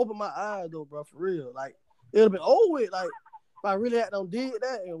that opened my eyes though, bro, for real. Like it'd have been over with. Like if I really had done did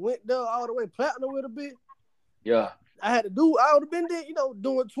that and went there all the way platinum with a bit. Yeah. I had to do, I would have been there,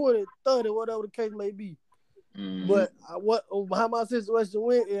 doing 20, 30, whatever the case may be. But how my situation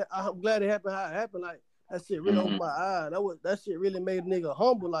went, I'm glad it happened how it happened. Like that shit really opened my eyes. That shit really made a nigga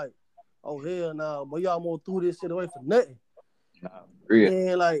humble. Like, oh hell no, but y'all gonna throw this shit away for nothing. Nah, real.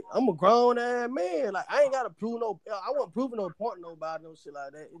 And like I'm a grown ass man. Like I ain't gotta prove I wasn't proving no point to nobody, no shit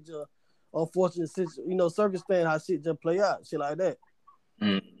like that. It's just unfortunate circumstance how shit just play out, shit like that.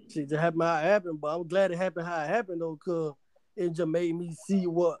 Shit just happened how it happened, but I'm glad it happened how it happened though, cause it just made me see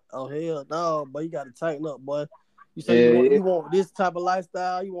what, oh hell no, but you gotta tighten up, boy. You say you want this type of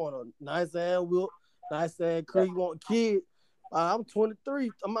lifestyle, you want a nice ass whip, nice ass crib, you want kids. I'm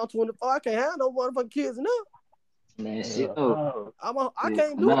 23, I'm 24, I can't have no motherfucking kids enough. Man, shit up. I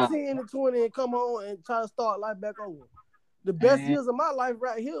can't do 10 and 20 and come home and try to start life back over. The best years of my life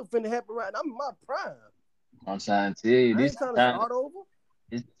right here finna happen right now. I'm in my prime. I'm trying to tell you, I ain't trying to start over.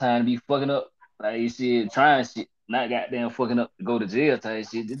 It's time to be fucking up. Like you shit, trying shit, not goddamn fucking up to go to jail type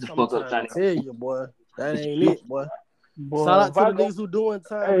shit. This the fuck up trying to tell you, boy. That ain't it, boy. Shout out to the niggas who doing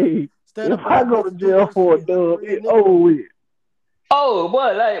time. Hey, if I go to jail for a dub, it's over with. Oh,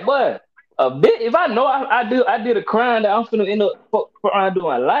 boy, a bit. If I know I did a crime that I'm finna end up around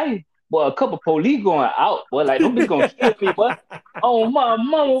doing life, boy, a couple police going out, boy, like them bitches gonna kill me, boy. Oh my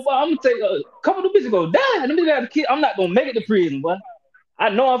mama, boy, I'm gonna take a couple of them bitches gonna die. Them bitches got to kill. I'm not gonna make it to prison, boy. I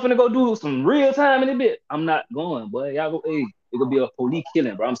know I'm finna go do some real time in a bit. I'm not going, boy. Y'all go, hey, it gonna be a police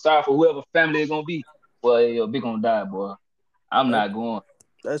killing, bro. I'm sorry for whoever family it's gonna be, boy. Your bitch gonna die, boy. I'm not going.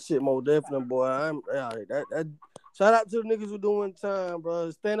 That shit more definitely, boy. Shout out to the niggas who doing time,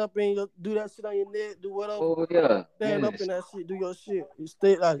 bro. Stand up and do that shit on your neck, do whatever. Oh yeah. Stand up in that shit, do your shit. You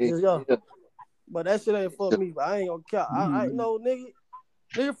stay like this, yeah. But that shit ain't for me. But I ain't gonna count. I know,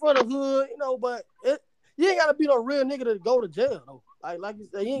 nigga from the hood, but you ain't gotta be no real nigga to go to jail though. Like you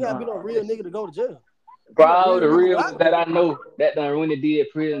said, you ain't gotta be no real nigga to go to jail. Bro, the real ones that I know that done when they did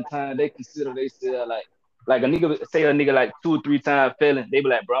prison time, they consider they still like a nigga, say a nigga like 2 or 3 times felon, they be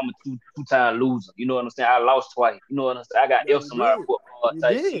like, bro, I'm a two-time loser. You know what I'm saying? I lost twice. You know what I'm saying? I got F somebody football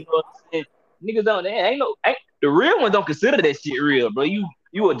type shit. You know what I'm saying? Niggas don't, ain't the real ones don't consider that shit real, bro.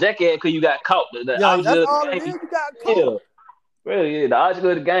 You a jackass because you got caught. That's all it is. You got caught. Bro, yeah, the object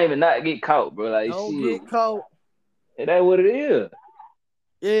of the game is not get caught, bro. Like, don't shit. Get caught. Yeah, that's what it is.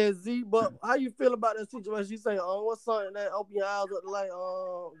 Yeah, Z, but how you feel about that situation? You say, what's something that open your eyes up to like,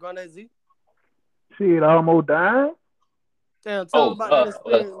 Grandè Z? Shit, almost dying. Damn, tell me about that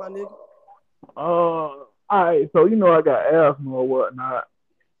experience, my nigga. All right, so I got asthma or whatnot,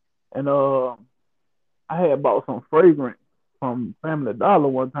 and I had bought some fragrance from Family Dollar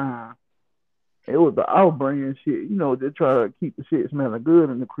one time. It was the off-brand shit, just try to keep the shit smelling good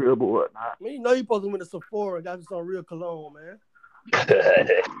in the crib or whatnot. I mean, you supposed to went to Sephora and got you some real cologne, man.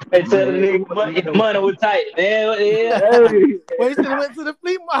 Hey, tell the nigga money was tight, man. Yeah. Hey. Well, you should have went to the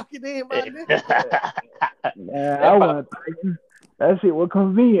flea market then, my nigga. Man, I want to thank you. That shit was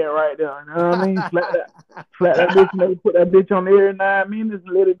convenient right there. You know what I mean? Flat that bitch, maybe put that bitch on every 9 minutes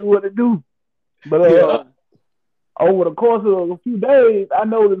and let it do what it do. But over the course of a few days, I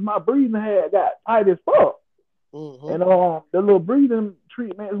noticed my breathing had got tight as fuck. And the little breathing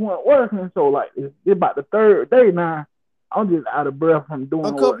treatments weren't working. So like it's about the 3rd day now. I'm just out of breath from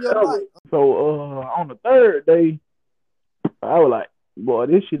doing whatever. So on the 3rd day, I was like, boy,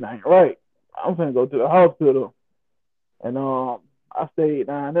 this shit ain't right. I'm finna go to the hospital. And I stayed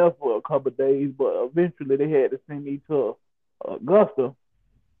down there for a couple of days, but eventually they had to send me to Augusta,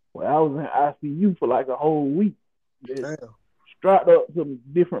 where I was in ICU for like a whole week. Strapped up to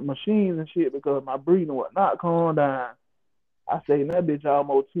different machines and shit because my breathing was not calm down. I stayed in that bitch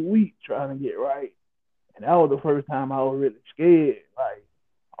almost 2 weeks trying to get right. And that was the first time I was really scared. Like,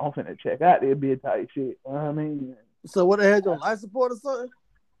 I'm finna check out that bitch type shit. You know what I mean? So what, they had your life support or something?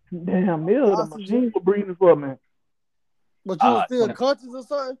 Damn, the machine was breathing for me. But you was still conscious or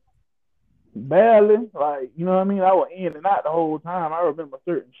something? Barely. Like, you know what I mean? I was in and out the whole time. I remember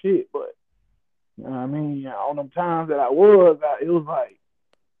certain shit, but, you know what I mean? On them times that it was like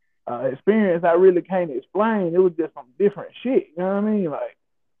experience I really can't explain. It was just some different shit. You know what I mean? Like,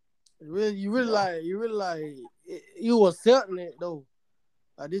 you were accepting it though.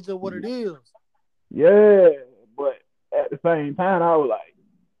 Like, this is what it is. Yeah, but at the same time, I was like,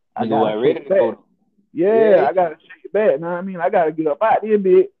 I gotta shake it back. Yeah, I gotta shake it back. You know what I mean? I gotta get up out there a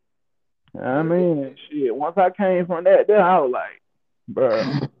bit. You know what I mean? And shit, once I came from that, then I was like, bro,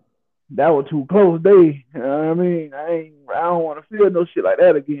 that was too close day. You know what I mean? I don't want to feel no shit like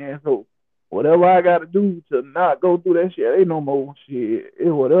that again. So whatever I got to do to not go through that shit, ain't no more shit. It's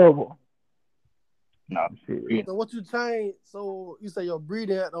whatever. No, Shit. So what you change? So you say your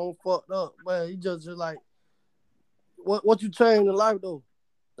breathing don't fucked up, man. You just like what you change in life though?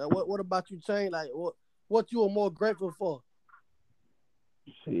 Like what about you change? Like what you are more grateful for?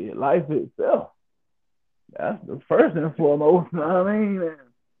 Shit, life itself. That's the first and foremost. You know what I mean?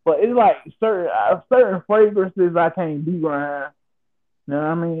 But it's like certain fragrances I can't be around. You know what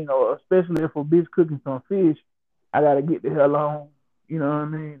I mean? Or especially if a bitch cooking some fish, I gotta get the hell on. You know what I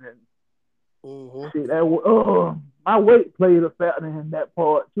mean? And shit, my weight played a factor in that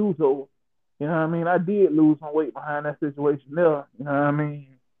part too. So you know what I mean? I did lose some weight behind that situation there. You know what I mean?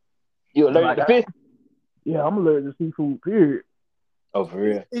 you And allergic like to fish? yeah, I'm allergic to seafood. Period. Oh, for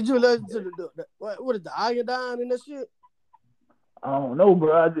real? Is you allergic to the what is the iodine in that shit? I don't know,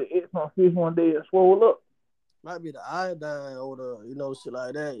 bro. I just ate some fish one day and swole up. Might be the iodine or the shit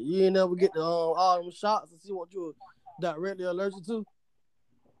like that. You ain't never get the all them shots to see what you're directly allergic to.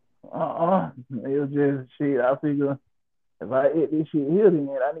 It was just shit. I figure if I eat this shit here, then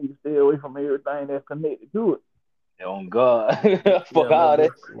I need to stay away from everything that's connected to it. Oh God, fuck Yeah, all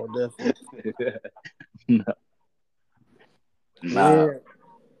that. more definitely. Nah, Yeah.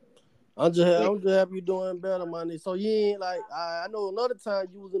 I'm just happy you doing better, man. So you ain't like I know another time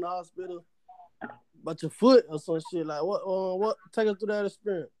you was in the hospital, but your foot or some shit. Like what take us through that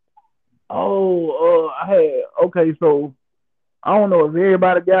experience? I had okay. So I don't know if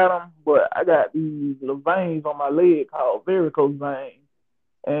everybody got them, but I got these little veins on my leg called varicose veins,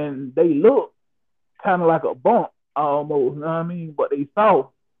 and they look kind of like a bump almost. You know what I mean? But they soft.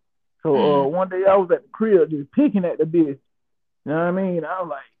 So one day I was at the crib just picking at the bitch. You know what I mean? I was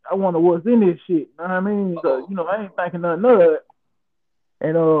like, I wonder what's in this shit. You know what I mean? Because, I ain't thinking nothing of it.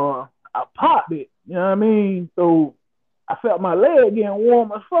 And I popped it. You know what I mean? So I felt my leg getting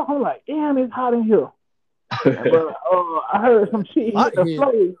warm as fuck. I'm like, damn, it's hot in here. But I heard some shit hit Hot the here.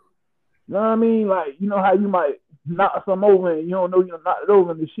 floor. You know what I mean? Like, you know how you might knock some over and you don't know you knocked it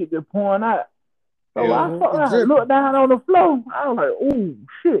over and the shit just pouring out. So I looked down on the floor. I was like, ooh,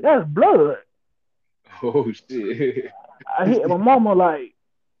 shit, that's blood. oh shit. I hit my mama like,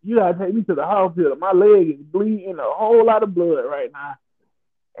 you gotta take me to the hospital. My leg is bleeding a whole lot of blood right now.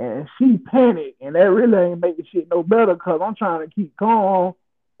 And she panicked, and that really ain't making shit no better because I'm trying to keep calm.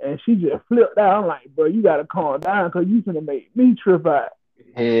 And she just flipped out. I'm like, bro, you gotta calm down because you finna make me trip out.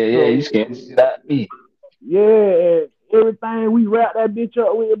 Yeah, you So, scared the shit out of me. yeah, and everything we wrapped that bitch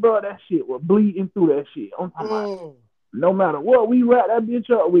up with, bro, that shit was bleeding through that shit. I'm talking about no matter what we wrapped that bitch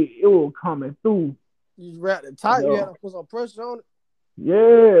up with, it was coming through. You wrapped it tight. You had to put some pressure on it.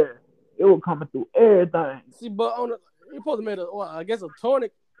 Yeah, it was coming through everything. See, but you supposed to make a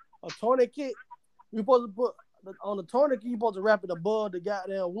tourniquet. You supposed to put on the tourniquet. You supposed to wrap it above the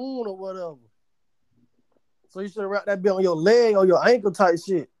goddamn wound or whatever. So you should have wrapped that bit on your leg or your ankle type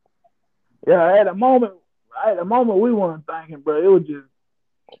shit. Yeah, at the moment we weren't thinking, bro. It was just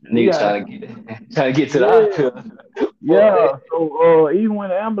Nigga trying to get to the hospital. Yeah. So even when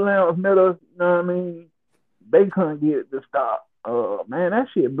the ambulance met us, you know what I mean, they couldn't get it to stop. Man, that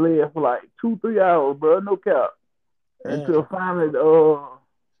shit bled for like 2-3 hours, bro. No cap. Until finally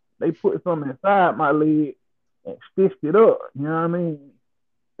they put something inside my leg and stitched it up. You know what I mean?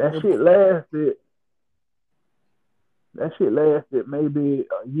 That shit lasted maybe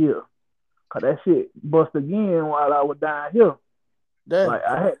a year. Cause that shit bust again while I was down here. Damn. Like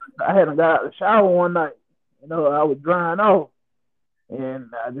I hadn't got out of the shower one night. I was drying off. And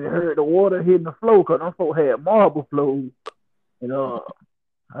I just heard the water hitting the floor because them folks had marble floors. I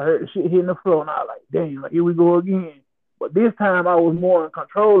heard the shit hitting the floor and I was like, damn, here we go again. But this time I was more in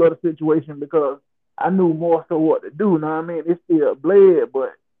control of the situation because I knew more so what to do. You know what I mean? It still bled,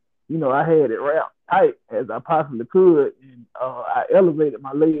 but I had it wrapped tight as I possibly could, and I elevated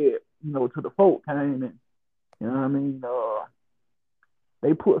my leg, to the folk came and you know what I mean.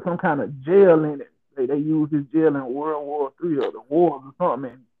 They put some kind of gel in it. They used this gel in World War III or the wars or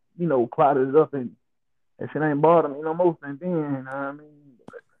something, and clotted it up, and that shit ain't bothered me no more since then. You know what I mean?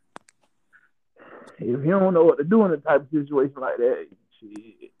 But if you don't know what to do in a type of situation like that,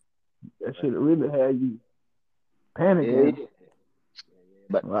 that shit really had you panicking. Yeah.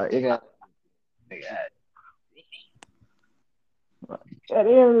 But like, they got at the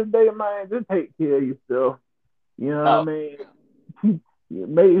end of the day, man, just take care of yourself. You know what I mean?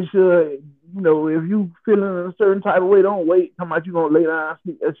 Make sure, if you feeling a certain type of way, don't wait. Talking about you gonna lay down and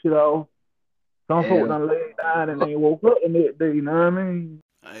sleep that shit off. Some folks done laid down and they woke up the next day, you know what I mean?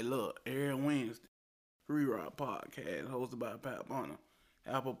 Hey, look, every Wednesday, Re-Rock Podcast, hosted by Pat Bonner.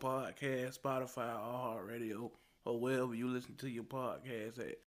 Apple Podcast, Spotify, iHeartRadio, or wherever you listen to your podcast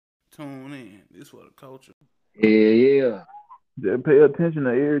at. Tune in. This for the culture. Yeah, yeah. Just pay attention to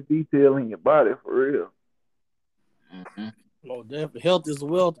every detail in your body for real. Mm-hmm. Oh, definitely. Health is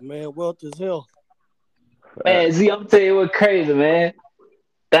wealth, man. Wealth is health. Man, Z, I'm tell you what crazy, man.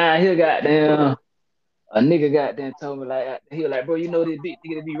 Down here, goddamn, a nigga goddamn told me like he was like, bro, you know this big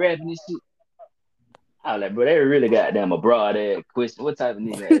nigga that be rapping this shit. I was like, bro, that really goddamn a broad ass question. What type of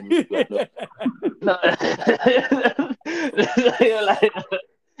nigga asked me? Like, no,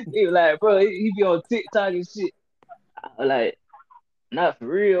 he was like, bro, he be on TikTok and shit. I was like, not for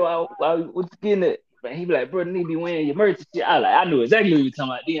real. What you getting at? But he be like, bro, the nigga be wearing your merch and shit. I was like, I knew exactly what you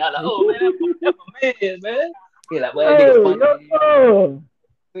talking about. Then I was like, oh man, that's my man, man. He like, well, that nigga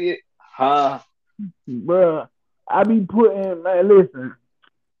Hey, funny. yo, Huh? bruh, I be putting, man, listen,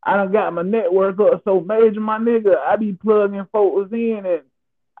 I done got my network up so major, my nigga. I be plugging folks in, and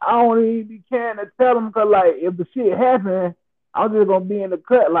I don't even be caring to tell them, cause like if the shit happen, I'm just gonna be in the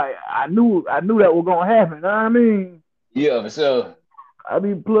cut. Like I knew that was gonna happen. You know what I mean? Yeah, for sure. I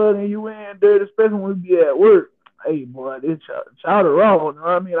be plugging you in, dude, especially when we be at work. Hey, boy, this shout raw. You know what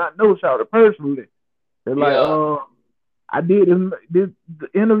I mean? I know shout personally. They're like, Yeah. I did this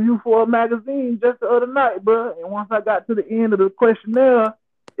interview for a magazine just the other night, bro. And once I got to the end of the questionnaire,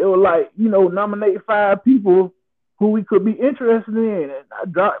 it was like, nominate 5 people who we could be interested in. And I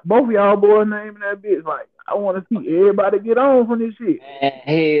dropped both of y'all boys' name in that bitch. Like, I want to see everybody get on from this shit. Man,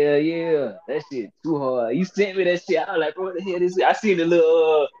 hell yeah. That shit too hard. You sent me that shit. I was like, bro, what the hell this is? I seen the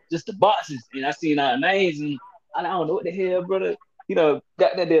little just the boxes and I seen our names and I don't know what the hell, brother. Got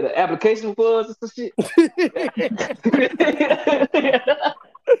that there the application for us or some shit.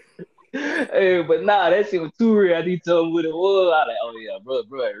 Hey, but nah, that shit was too real. He told me what it was. I like, oh yeah,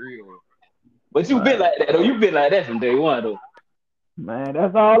 bro, it real. But you been Right. like that though. You been like that from day one though. Man,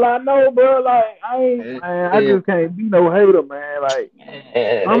 that's all I know, bro. Like, I Yeah, just can't be no hater, man. Like, yeah, that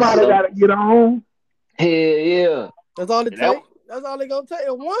shit somebody up. got to get on. Hell yeah. That's all it That take. That's all they gonna take.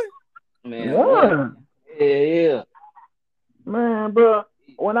 One. man, one. One. Yeah, yeah. Man, bro,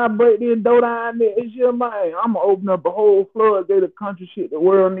 when I break this dough down there, it's your man. I'm gonna open up a whole floodgate of country shit the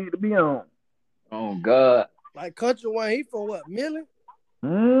world need to be on. Oh God. Like Country Wayne, he from what, Millie?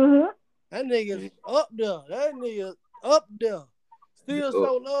 Mm-hmm. That nigga's up there. That nigga up there. Still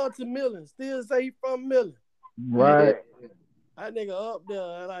show love to Millie. Still say he from Millie. Right. That nigga up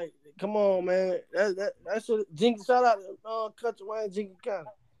there. Like, come on, man. That should Jinky. Shout out to Country Wayne, Jinky County.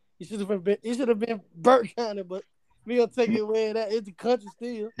 He should have been Burke County, but we gonna take it away. That it's the country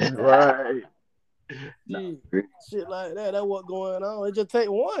still. Right. Shit, shit like that. That's what going on. It just take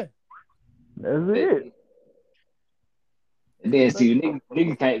one. That's it. And then see,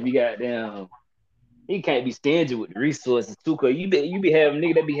 nigga can't be goddamn. He can't be stingy with the resources too, cause you be having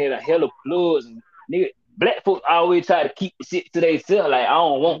nigga that be having hella plugs and nigga. Black folks always try to keep the shit to themselves. Like I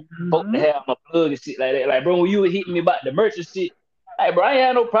don't want folks to have my plug and shit like that. Like bro, when you were hitting me about the merch and shit, like bro, I ain't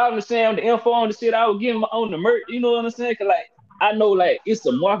had no problem saying the info on the shit I was giving on the merch. You know what I'm saying? Cause like I know like it's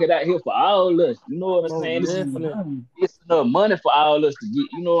a market out here for all of us. You know what I'm Oh, saying? definitely. It's enough money for all of us to get.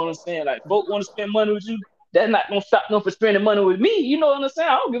 You know what I'm saying? Like folk want to spend money with you. That's not gonna stop them from spending money with me. You know what I'm saying?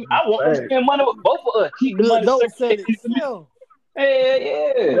 I want them to spend money with both of us. Keep the Good money dope sell circulating to me. itself.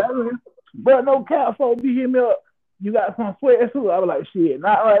 Yeah. But no cap, folks be hitting me up. You got some sweatsuit? I was like, shit,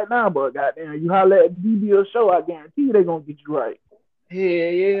 not right now, but goddamn, you holler at DB show, I guarantee you they gonna get you right.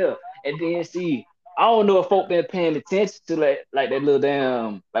 Yeah. And then see, I don't know if folk been paying attention to like that little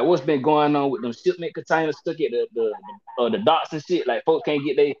damn like what's been going on with them shipment containers stuck at the docks and shit. Like folks can't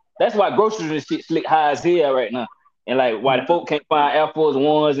get they. That's why groceries and shit slick high as hell right now. And like why the folk can't find Air Force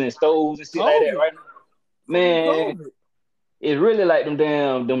Ones and stoves and shit like that COVID. right now. Man, COVID. it's really like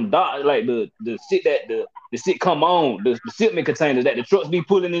them docks like the shit that the shit come on the shipment containers that the trucks be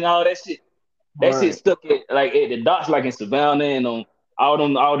pulling in all that shit. That shit Right. stuck at the docks like in Savannah and on all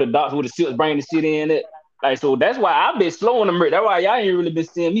the docks where the ships bring the shit in. It like so that's why I've been slow on the merch. That's why y'all ain't really been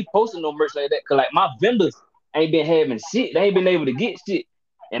seeing me posting no merch like that. Cause like my vendors ain't been having shit. They ain't been able to get shit,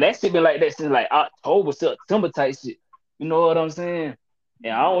 and that shit been like that since like October, September type shit. You know what I'm saying?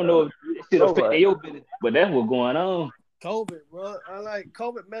 And I don't know if that shit affect your business, but that's what's going on. COVID, bro. I like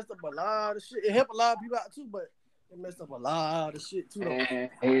COVID messed up a lot of shit. It helped a lot of people out too, but it messed up a lot of shit too. Though. Man,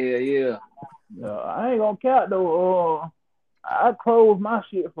 hell yeah. I ain't gonna count though. I close my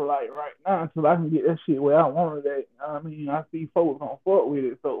shit for like right now until I can get that shit where I want it at. I mean, I see folks gonna fuck with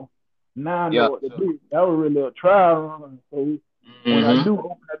it, so now I know what to do. That was really a trial run. So when I do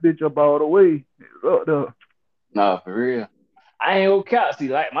open that bitch up all the way, it's up there. Nah, for real. I ain't gonna count. See,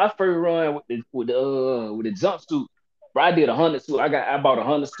 like my first run with the jumpsuit. Bro, I did 100 suit. I bought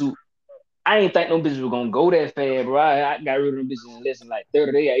 100 suit. I ain't think no bitches were gonna go that fast, bro. I got rid of them bitches in less than like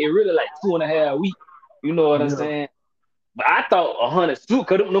 30 days. It really like 2.5 weeks. You know what I'm Yeah. saying? But I thought 100 suit,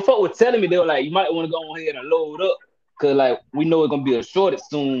 cause no folk was telling me they were like, you might want to go on ahead and load up, cause like we know it's gonna be a shortage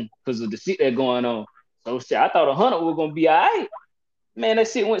soon, cause of the shit that's going on. So shit, I thought 100 was gonna be alright. Man, that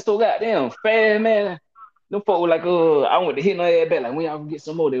shit went so goddamn fast, man. Them folk were like, I went to hit my ass back. Like, when y'all gonna get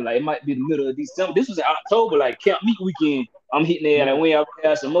some more? They were like, it might be the middle of December. This was in October, like camp meet weekend. I'm hitting there, like, when y'all gonna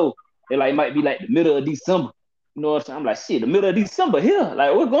have some more? They like, it might be like the middle of December. You know what I'm saying? I'm like, shit, the middle of December here.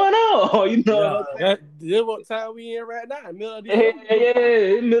 Like, what's going on? You know what Yeah, I'm that's what time we in right now, middle of saying? December.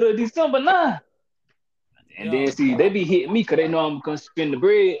 Yeah, middle of December now. And Yeah. then see, they be hitting me because they know I'm gonna spend the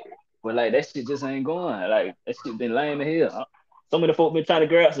bread. But like that shit just ain't going. Like that shit been lame as hell. So many folk been trying to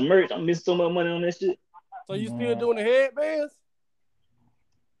grab some merch. I'm missing so much money on that shit. So you still doing the headbands?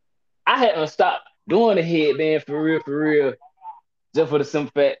 I hadn't stopped doing the headband for real, just for the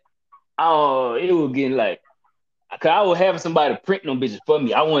simple fact, oh, it was getting like, cause I was having somebody print them bitches for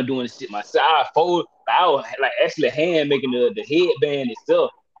me. I wasn't doing the shit myself. I was like actually hand making the headband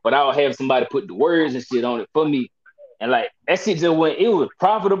itself, but I would have somebody put the words and shit on it for me. And like that shit just went, it was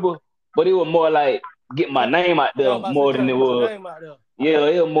profitable, but it was more like getting my name out Y'all there about to say more than trying it to get your was. name out there. Yeah,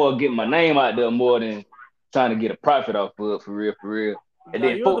 it was more getting my name out there more than trying to get a profit off of it, for real. And Yeah,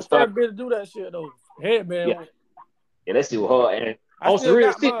 then you was the folks start, first bit to do that shit though. Headband. yeah, yeah, that shit was hard. And I on some still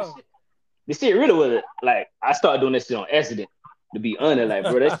real got shit, mine. the shit really was like I started doing that shit on accident. To be honest, like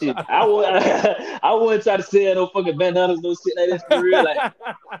bro, that shit I would I wouldn't try to sell no fucking bandanas, no shit like this for real. Like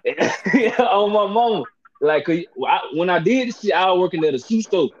yeah, on my mama. Like 'cause when I did this shit, I was working at a shoe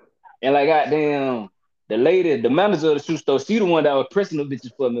store, and like goddamn, the lady, the manager of the shoe store, she the one that was pressing the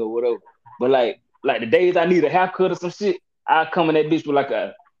bitches for me or whatever. But like the days I need a haircut or some shit, I come in that bitch with like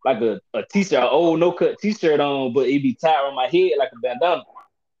a t-shirt, an old NoCut t-shirt on, but it be tied on my head like a bandana.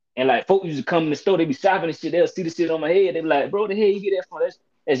 And like folks used to come in the store, they be shopping and shit. They'll see the shit on my head. They be like, bro, the hell you get that from?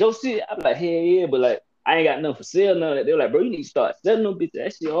 That's your shit. I be like, hell yeah, but like I ain't got nothing for sale, none of that. They were like, bro, you need to start selling them bitches.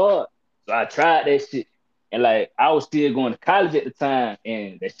 That shit hard. So I tried that shit. And like I was still going to college at the time,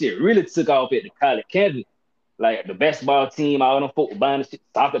 and that shit really took off at the college campus. Like the basketball team, all them folk were buying the shit,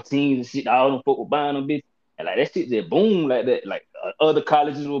 soccer teams and shit, all them folk were buying them bitches. And like that shit just boom like that. Like other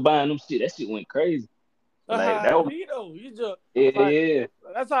colleges were buying them shit. That shit went crazy. So That's like how that it was be though. You just like yeah.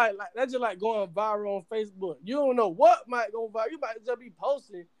 that's how like that's just like going viral on Facebook. You don't know what might go viral. You might just be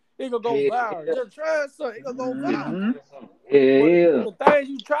posting, it gonna go viral. Yeah. Just try something, it gonna go viral. Mm-hmm. Yeah, But yeah. the things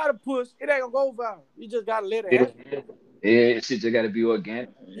you try to push, it ain't gonna go viral. You just gotta let it Yeah, happen. yeah. Yeah, shit just gotta be organic.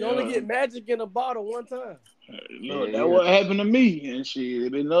 You only Yeah. get magic in a bottle one time. Yeah, Look, that yeah. what happened to me, and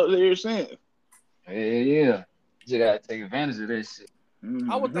shit, been up there since. Yeah, yeah. You just gotta take advantage of that shit.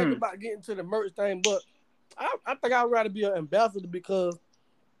 I was thinking Mm-hmm. about getting to the merch thing, but I think I'd rather be an ambassador because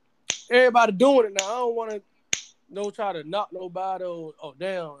everybody doing it now. I don't want to try to knock nobody or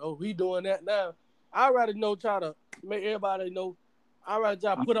down. Oh, we doing that now. I'd rather try to make everybody know. I'd rather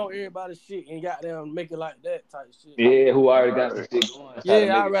just put on everybody's shit and goddamn make it like that type shit. Yeah, who already got some Right. shit going, try to Yeah,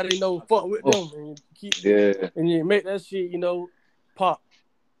 make I'd it. rather fuck with Oh, them and keep yeah. and you make that shit pop.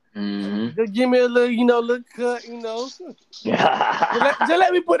 Mm-hmm. Just give me a little little cut. Just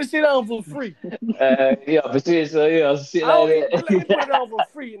let me put the shit on for free. Yeah, for shit, so yeah, some shit I like don't need, just let me put it that. on for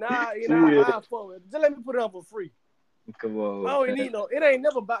free. Now, Yeah. I fuck with it. Just let me put it on for free. Come I on, don't man. need it ain't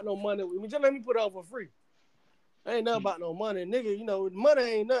never about no money with me. Just let me put it on for free. Ain't nothing about no money. Nigga, money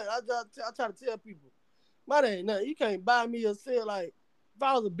ain't nothing. I try to tell people, money ain't nothing. You can't buy me or sell like, if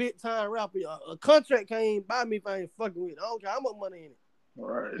I was a big time rapper, a contract can't buy me if I ain't fucking with it. I don't care how much money in it.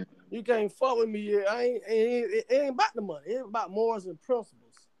 Right. You can't fuck with me. It ain't about the money. It's about morals and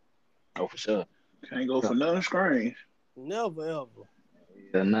principles. Oh, for sure. Can't go for nothing strange. Never ever.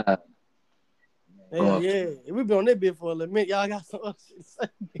 Yeah, nah. Hell Going. yeah. We been on that bit for a little minute. Y'all got some other shit to say.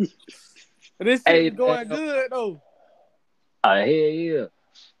 But this shit Hey, was man. going good though. Hell yeah.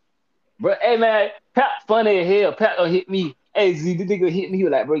 Bro, hey man, Pat funny as hell. Pat gonna hit me. Hey Z, this nigga hit me. He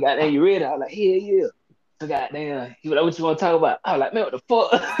was like, bro, goddamn, you ready? I was like, hell yeah. So goddamn, he was like, what you want to talk about? I was like, man, what the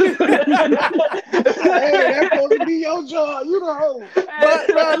Hey, that's fuck? supposed to be your job. You the hoe. But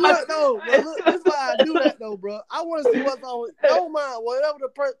bro, look though, this is why I do that though, bro. I want to see what's on. Don't mind whatever the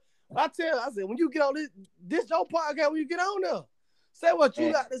person. I said when you get on this your podcast when you get on there. Say what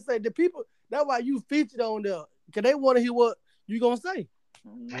you got to say. The people. That's why you featured on there, cause they want to hear what you gonna say.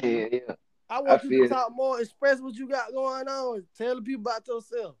 Yeah, yeah. I I want you to feel it. talk more, express what you got going on, and tell the people about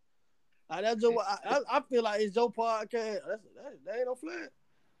yourself. Like that's just what I feel like it's your podcast. That ain't no flag.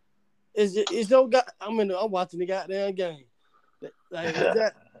 It's your guy. I'm watching the goddamn game. Like is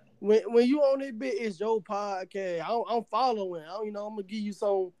that when you on this bit, it's your podcast. I'm following. I'm gonna give you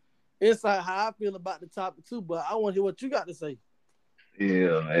some insight how I feel about the topic too. But I want to hear what you got to say.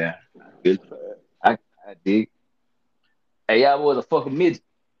 Yeah, man. I, I dig. Hey, y'all was a fucking midget.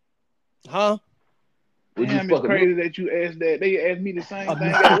 Huh? Would you Damn, it's fuck a midget? crazy that you asked that. They asked me the same thing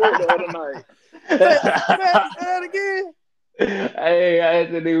at work the other night. Say it again. Hey, I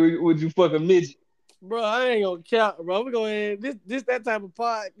asked that nigga, would you fuck a midget? Bro, I ain't gonna count, bro. We're going this that type of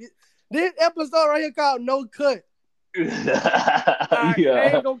pod. This episode right here called No Cut. I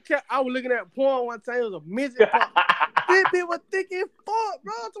Yeah. ain't gonna count. I was looking at porn one time. It was a midget porn. This bitch was thick as fuck,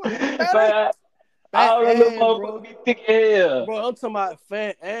 bro. I'm talking about Man, fat all them little ass, bro. motherfuckers be thick as hell. Bro, I'm talking about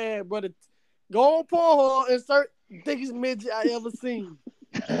fat ass, brother. Go on Pornhub and search thickest midget I ever seen.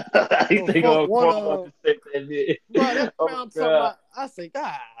 You think Fuck I'm one going of up to say that bitch? bro. That's man, Oh, I'm talking God. about. I say,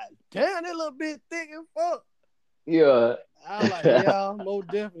 God damn, that little bit thick as fuck. Yeah. I like, yeah, most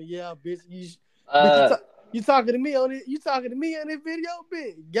definitely, yeah, bitch. Bitch, Uh, you talking to me on it? You talking to me on this video,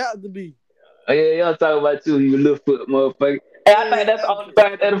 bitch? Got to be. yeah, y'all talking about you little foot motherfucker. Hey, I think that's the only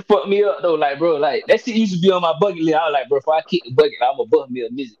thing that'll fuck me up though. Like, bro, like that shit used to be on my bucket list. I was like, bro, if I kick the bucket, I'ma bust me a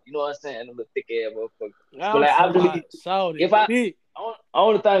midget. You know what I'm saying? A little thick ass motherfucker. But I'm like, I talking really, about shouted if I, big.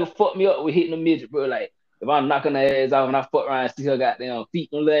 only thing that fuck me up with hitting a midget, bro, like if I'm knocking her ass off and I fuck around and see her goddamn feet,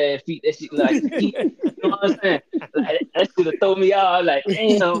 no little ass feet, that shit look like feet. You know what I'm saying? Like that shit have throw me out. Like,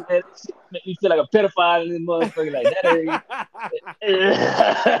 damn, man, that shit make me feel like a pedophile in this motherfucker. Like that ain't.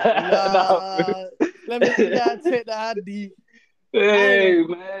 No, Nah, let me. You gotta check the ID. hey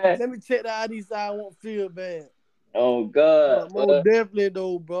man. Let me check the ID so I won't feel bad. Oh God, But more definitely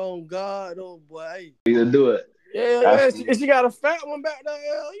though, bro. On God, though, boy. Hey. we gonna do it. Yeah. She got a fat one back there.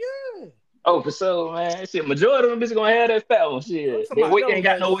 Hell yeah. Oh, for sure, man. Shit, majority of them bitches gonna have that fat one. I'm Shit, talking that about weight no ain't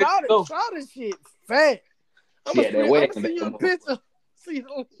got man. no way to go. Shout this shit fat. I'm Shit, that gonna wagon send back, you a motherfucker. picture.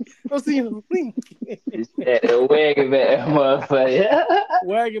 I'm seeing a link. That wagon back, motherfucker.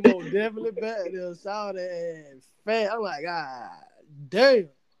 Wagon Mo definitely back there. Shout that ass fat. I'm like, God damn.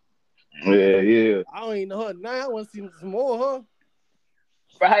 Yeah. I don't even know her now. I want to see some more of her.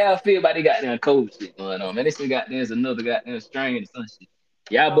 Bro, how y'all feel about the goddamn COVID shit going on, man? They still got there's another goddamn strain or some shit.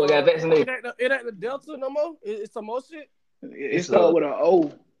 Y'all boy got vaccinated. It ain't the Delta no more. It's some more shit. It started with an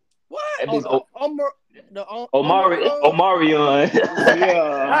O. What? That bitch The Omicron? Omarion.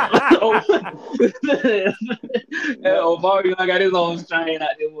 Yeah. Omarion got his own strain out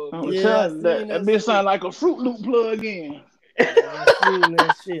there, I'm motherfucker. Yeah, I telling you, seen that that bitch shit. sound like a Fruit Loop plug in. I seen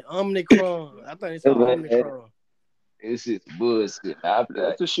that shit. Omicron. I think it's called Omicron. This shit's bullshit. Man. I be That's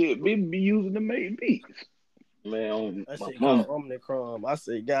like, the shit be using to make beats. man, That my shit mama. called Omicron. I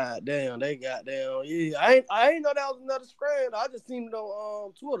said, God damn, they goddamn. Yeah, I ain't know that was another strand. I just seen it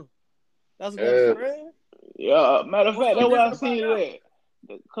on Twitter. That's another strand. Yeah, matter of What's fact, so that's where I different about seen that? it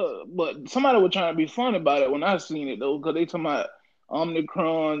at. But somebody was trying to be funny about it when I seen it though, because they talking about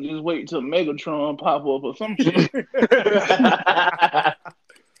Omnicron, just wait till Megatron pop up or some shit.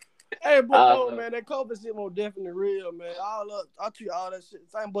 Hey, but no, man, that COVID shit more definitely real, man. I treat all that shit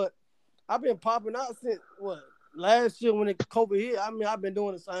the same, but I've been popping out since last year when the COVID hit. I mean, I've been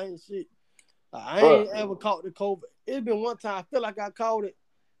doing the same shit. I ain't ever caught the COVID. It's been one time I feel like I caught it,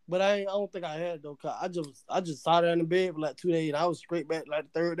 but I don't think I had it though. Cause I just sat there in the bed for like 2 days and I was straight back like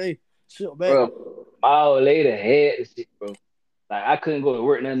the third day. Shit back. Bro, my old lady had this shit, bro. Like I couldn't go to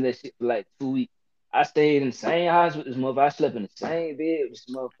work none of that shit for like 2 weeks. I stayed in the same house with this motherfucker. I slept in the same bed with this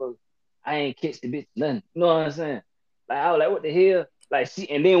motherfucker. I ain't catch the bitch nothing. You know what I'm saying? Like I was like, what the hell? Like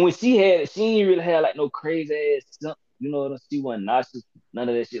and then when she had it, she ain't really had like no crazy ass something. You know what I'm saying? She wasn't nauseous, none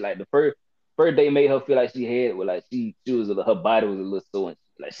of that shit. Like the first day made her feel like she had it, but like she was her body was a little sore and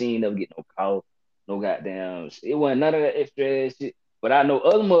shit. Like she ain't never get no cough, no goddamn shit. It wasn't none of that extra ass shit. But I know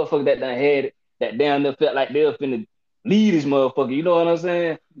other motherfuckers that done had it that down there felt like they were finna leave this motherfucker. You know what I'm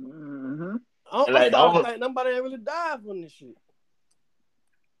saying? Mm-hmm. I'm starting to think nobody ain't really died from this shit.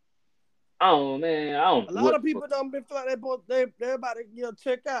 Oh man, I don't. A lot of people don't feel like they're about to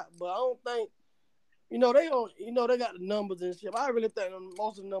check out, but I don't think they don't. They got the numbers and shit. But I really think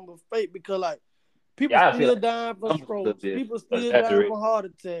most of the numbers fake because like people still dying from strokes, people still dying from heart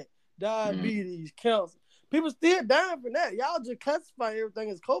attack, diabetes, cancer. People still dying from that. Y'all just classify everything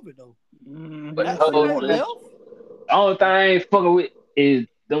as COVID though. But that shit ain't left. The only thing I ain't fucking with is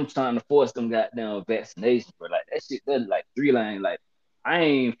them trying to force them goddamn vaccination, bro. Like that shit, that's like 3 line. Like I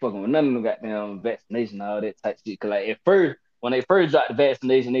ain't fucking with none of them goddamn vaccination, all that type shit. Cause like at first, when they first dropped the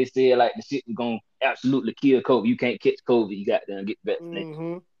vaccination, they said like the shit was gonna absolutely kill COVID. You can't catch COVID. You goddamn get vaccinated.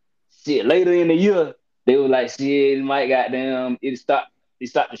 Mm-hmm. Shit, later in the year, they were like, shit, it might goddamn it stopped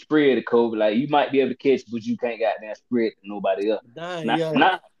the spread of COVID. Like you might be able to catch, but you can't goddamn spread to nobody else.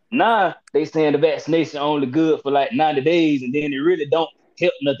 Nah, they saying the vaccination only good for like 90 days, and then it really don't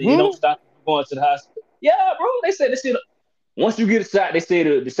help nothing. It don't Hmm? stop you going to the hospital. Yeah, bro. They said this shit. Once you get a shot, they say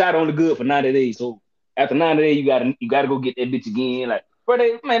the shot only good for 90 days. So after 90 days, you gotta go get that bitch again. Like, bro,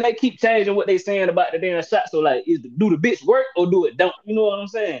 they keep changing what they saying about the damn shot. So like, do the bitch work or do it don't? You know what I'm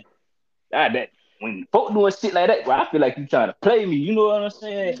saying? That when folk doing shit like that, bro, I feel like you trying to play me. You know what I'm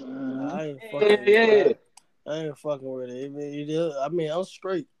saying? Nah, I ain't Yeah, fucking with it. yeah. I ain't fucking with it. I mean, I'm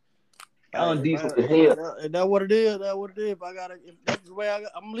straight. Like, I'm decent as hell, if that what it is, that what it is. If that's the way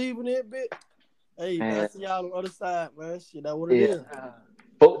I'm leaving it, bitch. Hey, man, I man. see y'all on the other side, man. Shit, that what it Yeah. is.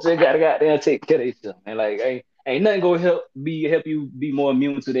 Folks just gotta goddamn take care of themselves. And like ain't nothing gonna help you be more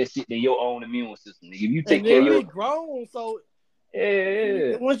immune to that shit than your own immune system. Nigga. If you take And care of then your we grown, so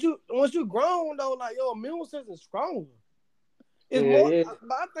yeah, once you grown though, like your immune system stronger. It's yeah, more. yeah.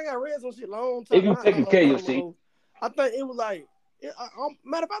 But I think I read some shit long If time, you not taking long care of your time shit, ago. I think it was like,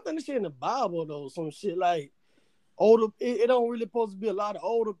 matter of fact, I think this shit in the Bible though. Some shit like older. It don't really supposed to be a lot of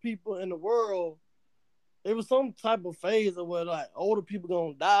older people in the world. It was some type of phase of where like older people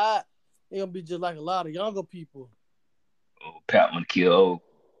gonna die. It gonna be just like a lot of younger people. oh, Pat wanna kill old.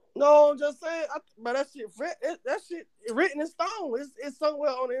 No, I'm just saying. But that shit written in stone. It's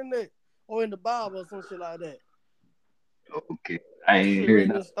somewhere on the internet or in the Bible or some shit like that. Okay. I That ain't shit hearing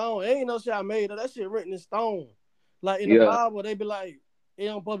written in that. stone. It ain't no shit I made. That shit written in stone. Like in the Yeah. Bible, they be like, it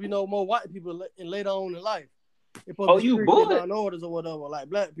don't supposed to be no more white people in later on in life. It supposed to Oh, be you strictly bullshit, minorities or whatever, like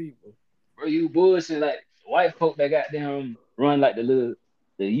black people. bro. You bullshit like white folk that got them run like the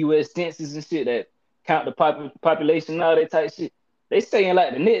US census and shit that count the population and all that type shit. They saying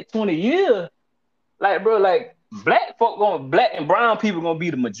like the next 20 years. Like, bro, like black and brown people gonna be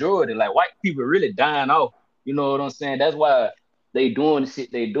the majority. Like white people really dying off. You know what I'm saying? That's why they doing the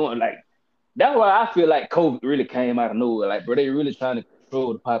shit they doing. Like that's why I feel like COVID really came out of nowhere. Like, bro, they really trying to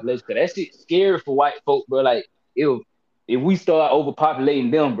control the population. Cause that shit scary for white folk, bro. Like, if we start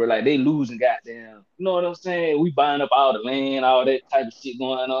overpopulating them, bro, like they losing goddamn. You know what I'm saying? We buying up all the land, all that type of shit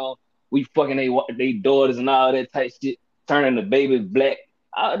going on. We fucking they daughters and all that type shit, turning the babies black.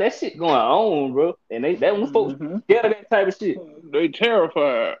 All that shit going on, bro. And that when folks Mm-hmm. scared of that type of shit. They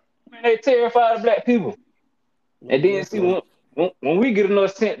terrified. Man, they terrified of black people. No, And then see definitely. when we get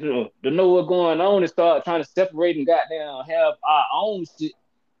enough sense to know what's going on and start trying to separate and goddamn have our own shit,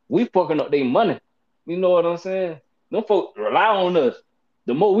 we fucking up their money. You know what I'm saying? Them folks rely on us.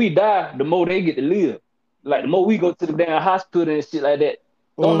 The more we die, the more they get to live. Like the more we go to the damn hospital and shit like that.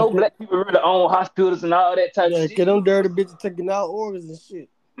 Don't know black people really own hospitals and all that type of Yeah, shit. get them dirty bitches taking out organs and shit.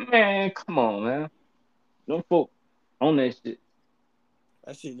 Man, come on, man. Them folks on that shit.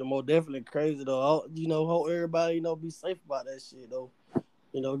 That shit the more definitely crazy though. Hope everybody be safe about that shit though.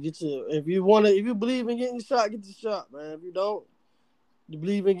 Get your if you believe in getting shot, get the shot, man. If you don't, you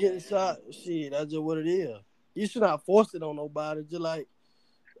believe in getting shot, shit, that's just what it is. You should not force it on nobody. Just like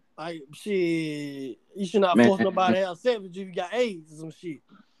shit, you should not force nobody Man, to have sex with you if you got AIDS or some shit.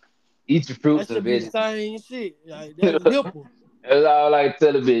 eat your That fruits and should be the veggies. same shit. Like that's nipple. That's all I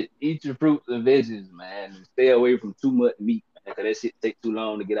tell a bit. Eat your fruits and veggies, man. And stay away from too much meat, man, because that shit take too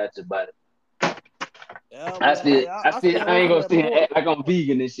long to get out your body. Yeah, I man. still, Hey, I I still, stay I away ain't from gonna that sit here and pork. act like I'm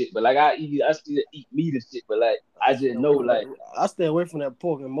vegan and shit, but like I still eat meat and shit. But like, I I stay just know, away from that. like, I stay away from that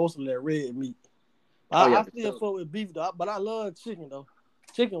pork and most of that red meat. oh yeah, I for still sure. fuck with beef though, but I love chicken though.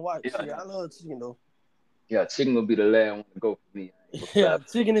 Chicken white Yeah, shit. I love chicken though. yeah, chicken will be the last one to go for me. I ain't gonna Yeah,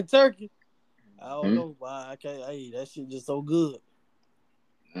 stop. chicken and turkey. I don't Mm-hmm. know, but I can't. Hey, that shit just so good.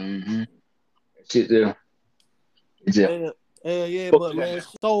 Mm-hmm. Shit there. It's just Hell, hell yeah, fuck but that, man,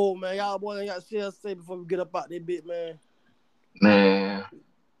 so man, y'all boys ain't got shit else to say before we get up out that bit, man. man.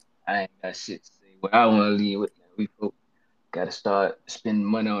 I ain't got shit to say. What I want to leave with, man, we folk gotta start spending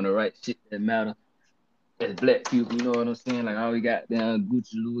money on the right shit that matter. As black people, you know what I'm saying? Like all we got down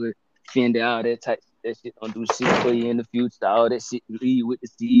Gucci, Louis, Fendi, all that type shit. That shit don't do shit for you in the future. All that shit leave with the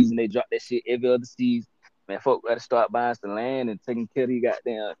season. They drop that shit every other season. Man, folk gotta start buying some land and taking care of these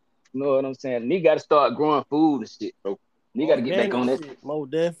goddamn. You know what I'm saying? Nigga gotta start growing food and shit, bro. Nigga gotta get back Organic on that. shit, more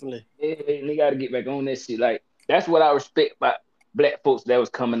definitely. Yeah, nigga gotta get back on that shit. Like that's what I respect about black folks that was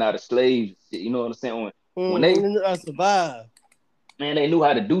coming out of slaves. Shit, you know what I'm saying? When they I survive. man, they knew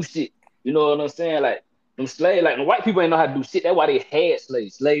how to do shit. You know what I'm saying? Like them slaves, like the white people ain't know how to do shit. That's why they had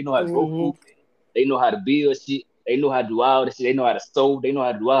slaves. Slaves know how to grow Mm-hmm. food. They know how to build shit. They know how to do all that shit. They know how to sew. They know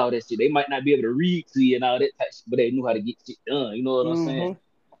how to do all that shit. They might not be able to read to you and all that type of shit, but they knew how to get shit done. You know what I'm saying? Mm-hmm.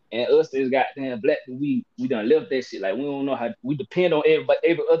 And us as goddamn black, we done left that shit. Like we don't know how we depend on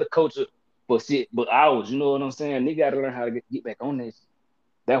every other culture for shit, but ours. You know what I'm saying? They gotta learn how to get back on that shit.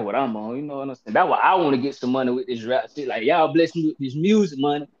 That's what I'm on. You know what I'm saying? That's why I want to get some money with this rap shit. Like y'all bless me with this music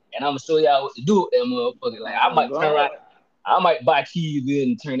money. and I'm gonna show y'all what to do with that motherfucker. Like I Oh might turn around, God. I might buy keys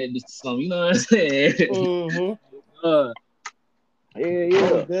and turn that bitch to something. You know what I'm saying? Mm-hmm. uh, yeah,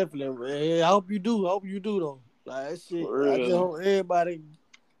 Most yeah, definitely, man. I hope you do. I hope you do though. Like that shit. For I just real. hope everybody.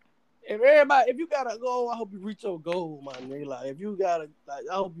 If you got a goal, I hope you reach your goal, my nigga. Like if you got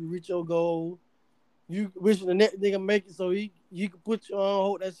I hope you reach your goal. You wishing the next nigga make it so he can put you on.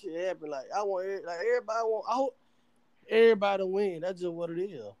 Hope that shit happen. Like everybody want. I hope everybody win. That's just what it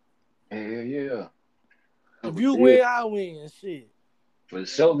is. yeah, yeah. If For you real. win, I win. Shit. For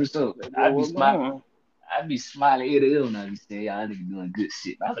sure. That's just I be what's smiling. going. I be smiling ear to ear when I be saying y'all niggas doing good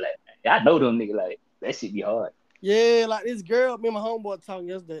shit. I be like, I know them niggas like that shit be hard. Yeah, like this girl, me and my homeboy talking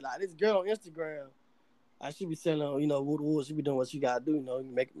yesterday. Like this girl on Instagram, like she be selling, wood. She be doing what she gotta do,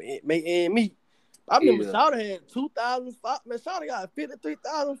 make ends meet. I remember Yeah. Shawty had 2,000. Man, Shawty got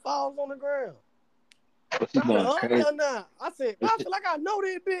 53,000 followers on the ground. But she Shawty going up crazy. there now. I said, That I shit- feel like I know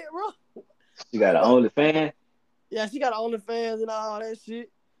that bitch, bro. She I got ain't an gonna. only fan. Yeah, she got OnlyFans and all that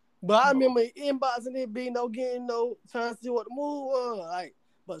shit. But I Oh, remember inboxing it, being getting trying to see what the move was. Like,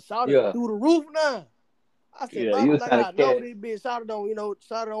 but Shawty Yeah. through the roof now. I said, Yeah. I You feel was like trying I to know cash. this bitch. Shawty don't,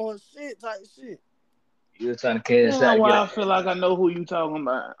 Shawty on her shit type shit. You was trying to cash yeah, out to get why out. I feel like I know who you talking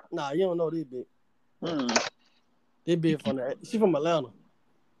about. Nah, you don't know this bitch. Hmm. This bitch she from Atlanta.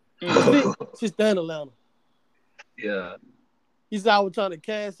 But Hmm. she stay in Atlanta. Yeah. He said I was trying to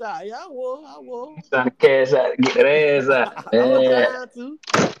cash out. Yeah, I was. You trying to cash out to get that ass out. I was Man. trying to.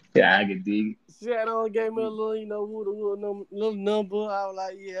 Yeah, I can dig She had on, gave me a little, little number. I was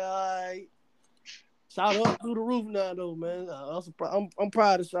like, yeah, all right. Shout up through the roof now, though, man. I'm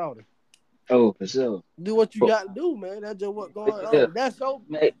proud of Shawty. Oh, for sure. Do what you But, got to do, man. That's just what going yeah. on. That's your,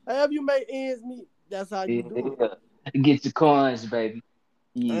 Mate, however you make ends meet, that's how you do it. yeah. Get your coins, baby.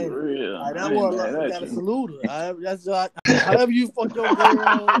 Yeah. Ain't For it? real. Like, that I ain't was mad like, you at gotta you. salute her. That's however you fuck your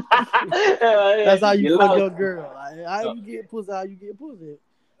girl. Yeah, That's how you you fuck lost. your girl. Like, how you get pussy, how you get pussy.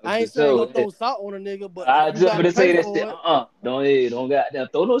 I For ain't saying go sure. throw salt on a nigga, but if I you just gotta gonna pay say that shit. for it, Don't goddamn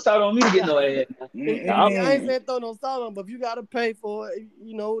throw no salt on me to get no ass. I ain't Mm-mm. saying throw no salt on, but if you gotta pay for it,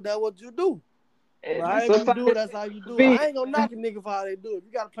 that's what you do. But And however you sometimes do it, that that's shit how be you do it. I convenient. ain't gonna knock a nigga for how they do it. If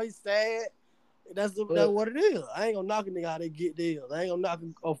you gotta play sad, that's But what it is. I ain't gonna knock a nigga how they get theirs. I ain't gonna knock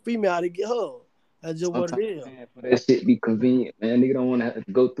a female how they get her. That's just what it sometimes is. man, for that shit be convenient, man. Nigga don't want to have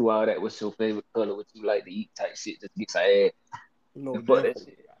to go through all that. What's your favorite color? What you like to eat? Type shit. Just get some ass No, and fuck that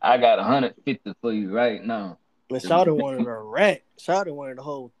definitely. shit. I got 150 for you right now. And Just Shawty wanted a rat. Shawty wanted the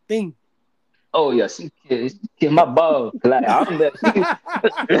whole thing. oh yeah, she killed my balls. Like I'm that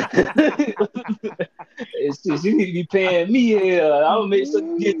she need to be paying me here. I'm gonna make sure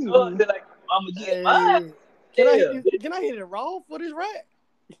you get yours. Mm. Then like I'm gonna get mine. Hey, Yeah. can I hit it raw for this rat?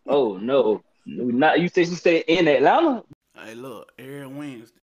 Oh no, not you say she stay in Atlanta. Hey, look, every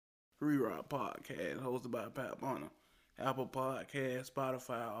Wednesday, Rerock Podcast, hosted by Pat Bonner. Apple Podcast,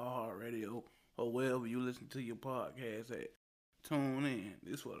 Spotify, iHeartRadio, or wherever you listen to your podcast at. Tune in.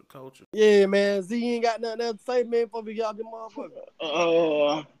 This for the culture. Yeah, man. Z ain't got nothing else to say, man, before we get out the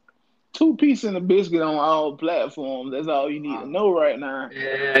motherfucker. Two piece and a biscuit on all platforms. That's all you need to know right now.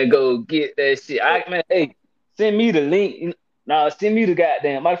 Yeah, go get that shit. Man, hey, send me the link. Nah, send me the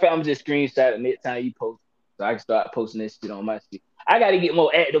goddamn. Matter of fact, I'm just screenshot it next time you post, so I can start posting that shit on my shit. I gotta get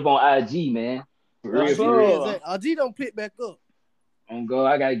more active on IG, man. For Yes, real, RG, for real. where is sir. that? RG don't pick back up. On go,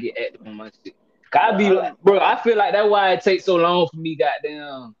 I gotta get active on my shit. 'Cause I But be I, like, bro, I feel like that's why it takes so long for me,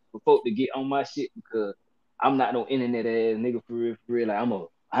 goddamn, for folk to get on my shit because I'm not no internet ass nigga for real, for real. Like I'm a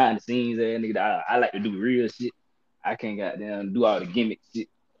behind the scenes ass nigga. I like to do real shit. I can't goddamn do all the gimmick shit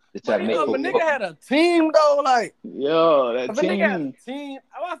to try But to make if a folk nigga fuck with had me. a team though, like yeah, that if a nigga had team. a team,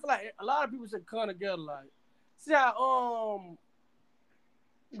 I feel like a lot of people should come together. Like, see how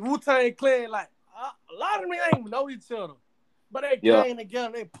Wu-Tang Clan, like a lot of them ain't even know each other, but they Yeah, came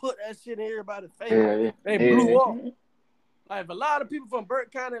together. They put that shit in everybody's face. yeah, yeah, They yeah. blew up. Mhm. Like if a lot of people from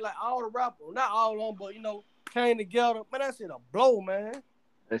Burke County, like all the rappers, not all of them, but came together. Man, that shit a blow, man.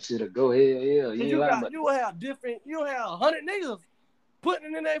 That shit'll go hell, yeah. You Cause ain't lying about you will have 100 niggas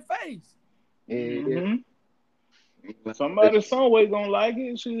putting it in their face. that. Yeah, yeah. Mhm. You ain't lying about that Somebody shit. some way gonna like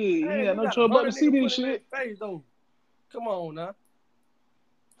it. Shit, you ain't Hey, got you no got trouble but to 100 see niggas this putting it in shit. their face though. Come on now.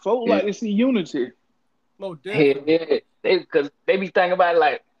 Folks Yeah, like to see unity. No, hell, definitely. yeah. Cause they be thinking about it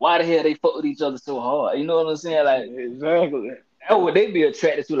like, why the hell they fuck with each other so hard? You know what I'm saying? Like, Exactly. that's what they be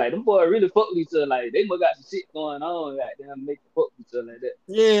attracted to. Like, them boys really fuck with each other. Like, they must got some shit going on. Like, them make them fuck with each other like that.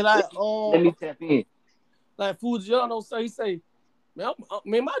 Yeah, Let me tap in. like Fujiano say, he say, man,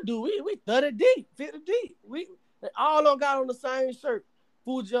 my dude, we 30 deep, 50 deep. They all don't got on the same shirt.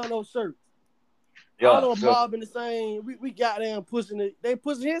 Fujiano shirt. All Yeah, them sure. mob in the same. We got them pushing it. They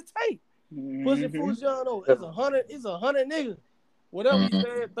pushing his tape. Pushing Mm-hmm. Fujiano. It's a hundred niggas. Whatever he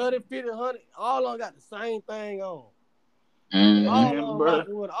Mm-hmm. said, 30, 50, 100. All of them got the same thing on. All Mm-hmm. of Man, them bro.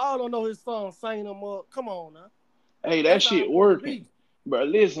 rocking with. All of them know his song, singing them up. Come on now. Hey, that That's how it's shit supposed to working. be. Bro,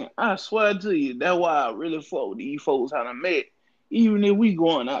 listen, I swear to you, that's why I really fuck with these folks how I met. Even if we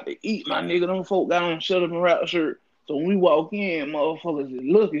going out to eat, my nigga, them folk got on shut up and rap shirt. So when we walk in, motherfuckers is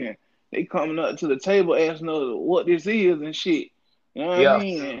looking. They coming up to the table asking us what this is and shit. You know what I Yeah.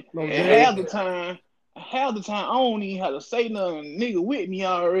 mean? No And Yeah. half the time I don't even have to say nothing. Nigga with me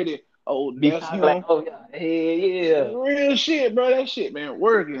already. Oh, Be that's talking like, him. oh yeah, hey, yeah. Real shit, bro. That shit been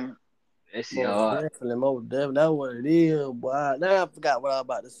working. That shit Most hard. definitely, most definitely. That's what it is, boy. Now I forgot what I was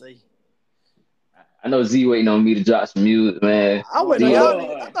about to say. I know Z waiting on me to drop some music, man. I Oh went on Z, y'all.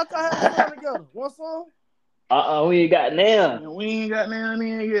 I God. thought y'all had a song together. One song. we ain't got now. Man, we ain't got nothing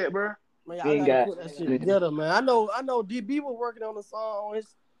in yet, bro. Man, We y'all ain't gotta got put that shit nothing. together, man. I know. DB was working on a song on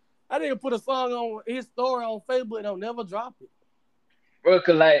his. I didn't put a song on his story on Facebook and I'll never drop it. Bro,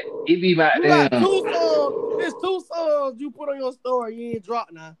 cause like it be my You got damn. two songs. There's two songs you put on your story. You ain't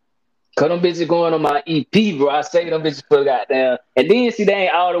dropped now. Cause them bitches going on my EP, bro. I say them bitches for goddamn. And then see they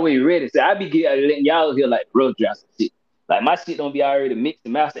ain't all the way ready. So I be letting y'all hear like bro drop some shit. Like my shit don't be already mixed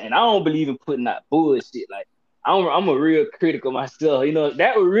and mastered. And I don't believe in putting out bullshit. Like I'm a real critical myself. You know,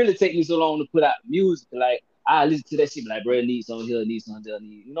 that would really take me so long to put out music. Like I listen to that shit like bro, need some here, need some there,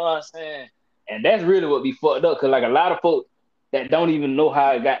 need you know what I'm saying? And that's really what be fucked up. Cause like a lot of folks that don't even know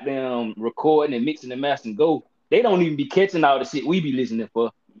how goddamn recording and mixing and mastering go, they don't even be catching all the shit we be listening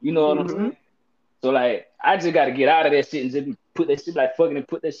for. You know what I'm Mm-hmm. saying? So like, I just gotta get out of that shit and just put that shit like fucking and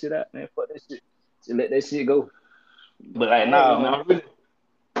put that shit out, man. Fuck that shit. Just let that shit go. But But like, I ain't nah, man, gonna.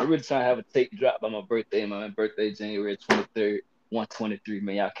 I'm really trying to have a tape drop by my birthday, man. My birthday January 23rd, 123,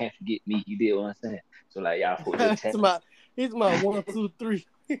 man. Y'all can't forget me. You did what I'm saying. So like, y'all put the it's tap. my, it's my 1, 2, 3.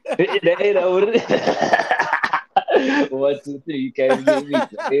 That ain't what it is. 1, 2, 3. You can't forget me.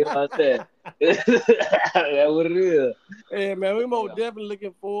 That ain't what I'm saying. That's what it is. Hey man, we most Yeah, definitely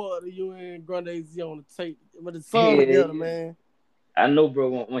looking forward to you and Grandè Z on the tape with the song yeah, together, yeah. man. I know,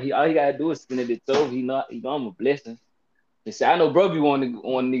 bro. When he all he gotta do is spin it over. He know I'm a blessing. They say, I know bro be wanting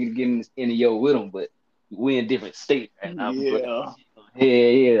nigga to get in the yo with him, but we in different states right now. But Yeah.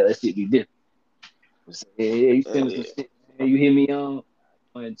 yeah, that shit be different. So, yeah, you send me some Hey, shit. Man. You hear me on?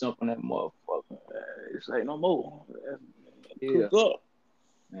 I'm gonna jump on that motherfucker. it's like no more. Yeah, Cook up.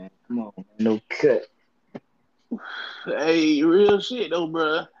 man. Come on, man. No cut. Hey, real shit though,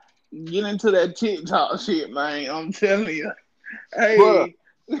 bro. Get into that TikTok shit, man. I'm telling you. Bro, Hey,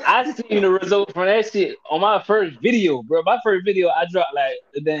 I seen the result from that shit on my first video, bro. My first video, I dropped like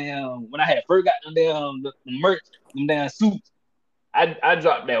the damn when I had first got them damn the merch, them damn suits. I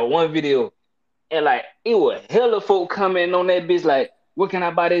dropped that one video. And like it was hella folk coming on that bitch like, what can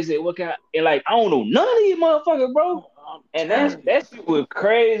I buy this at? What can I and like I don't know none of these motherfuckers, bro. I'm And telling you. that shit was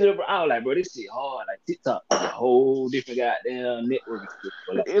crazy, bro. I was like, bro, this shit hard. Like TikTok is a whole different goddamn network and shit.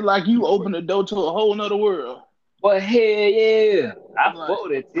 But like, It's like you open the door to a whole nother world. but hell yeah. I Like, fuck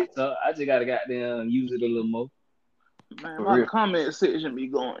with that TikTok. I just gotta goddamn use it a little more. man, For my real. comment section be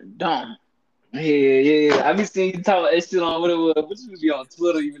going dumb. Yeah, yeah. I be seeing you talk about that shit on whatever. But you be on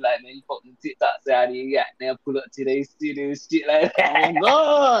Twitter, you be like, man, you fucking TikTok side, you got damn pull up to they city and shit like Oh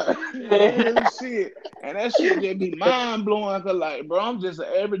God, that. real shit. And that shit just be mind blowing. Cause like, bro, I'm just an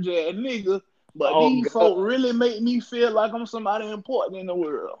average ass nigga, but Oh these god. folk really make me feel like I'm somebody important in the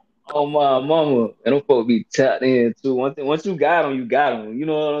world. Oh my mama. And them folks be tapped in too. One thing, once you got them, you got them. You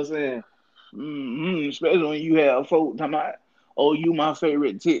know what I'm saying? Especially when you have folk talking about, oh, you my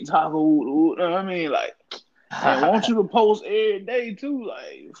favorite TikToker. You know what I mean? Like, and want you to post every day too.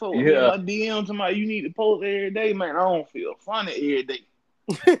 Like, folk be in Yeah. my DM to my, you need to post every day, man. I don't feel funny every day.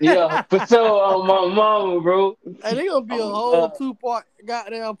 Yeah, for sure on my mama, bro. Hey, they gonna be a Oh whole god. 2-part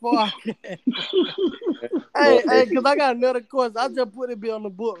goddamn podcast. Hey, Fuck hey, that cause shit. I got another question. I just put it be on the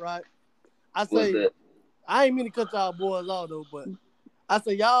book, right? I What's say that? I ain't mean to cut y'all boys off though, but I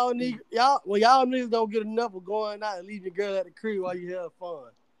say y'all niggas don't get enough of going out and leaving your girl at the crib while you have fun.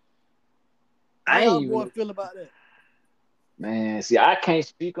 How I y'all ain't boys even feel about that? man. See, I can't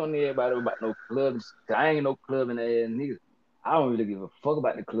speak on everybody about no clubs. I ain't no clubbing ass nigga. I don't really give a fuck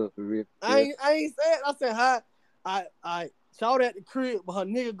about the club for real. For real. I ain't said. I said hi. I shout at the crib, but her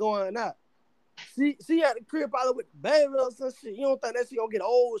nigga going out. She at the crib probably with the baby or some shit. You don't think that she gonna get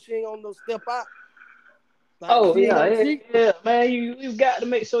old? She ain't gonna no step out. Like Oh she ain't yeah, gonna yeah, she. yeah, man. You got to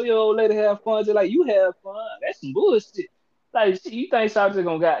make sure your old lady have fun just like you have fun. That's some bullshit. Like shit, you think South just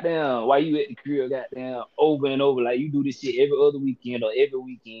gonna goddamn while you at the crib goddamn over and over like you do this shit every other weekend or every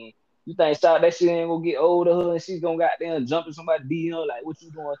weekend You think shout that shit ain't gonna get old to her and she's gonna goddamn jump in somebody DM like what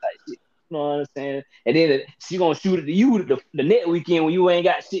you doing type shit. You know what I'm saying? And then she gonna shoot it to you the next weekend when you ain't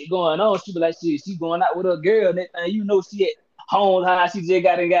got shit going on. She be like, shit, she going out with her girl. Next thing you know, she at home. How she just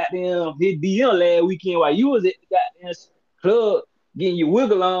got in goddamn hit DM last weekend while you was at the goddamn club getting your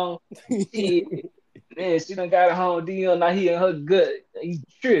wiggle on. Shit. Man, she done got a home DM. Now he in her gut. He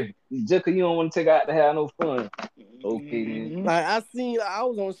tripping. Just cause you don't want to take out to have no fun. Okay, then. Like I seen, I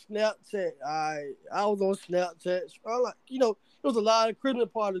was on Snapchat. I was on Snapchat. Like there was a lot of Christmas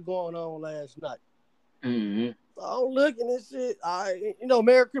parties going on last night. Mm-hmm. So I'm looking at shit.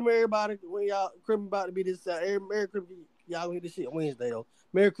 Merry Christmas, everybody. When y'all Christmas about to be this Merry Christmas, y'all gonna get this shit Wednesday though.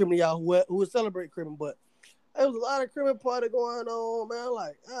 Merry Christmas, y'all who will celebrate Christmas. But there was a lot of Christmas party going on, man.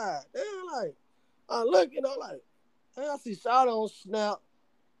 Like, damn, like I'm looking, like, I see shot on Snap.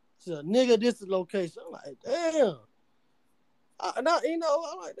 See a nigga, this is location. I'm like, damn. I'm like,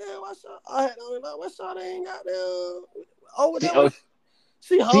 damn, what's shot ain't got there over there?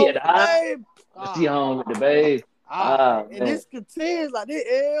 She home with the babe. She home with the babe. And this continues like this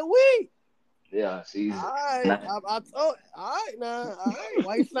every week. Yeah, she's all right. I told, all right now, all right.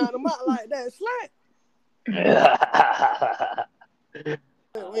 Why you slap them out like that? Slack.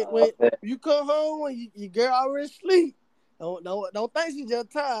 When you come home and your girl already sleep, don't think she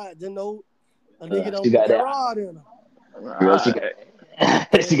just tired. Just know a nigga don't put that rod in her. Girl, she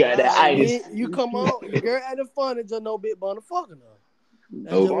got that itis. You come on, your girl at the fun and just no big bun fucking her.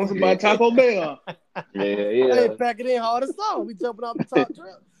 No, I'm about Taco Bell. Yeah. Hey, pack it in hard as all. We jumping off the top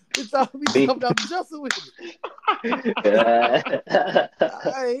trap. We jumping off the Justin with it.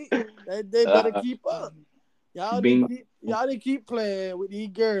 Hey, they better keep up. Y'all didn't keep playing with these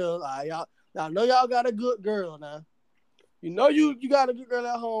girls. Y'all know y'all got a good girl now. You know you got a good girl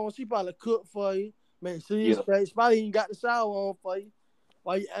at home. She probably cook for you. Make sure you're straight. She probably even got the shower on for you.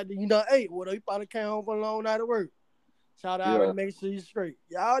 While you done ate with her. You probably came home for a long night of work. Shout out and make sure you're straight.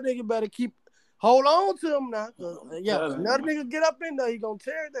 Y'all niggas better hold on to them now. Cause another nigga get up in there, he gonna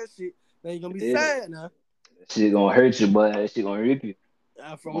tear that shit. Then you gonna be sad now. That shit gonna hurt you, but that shit gonna rip you.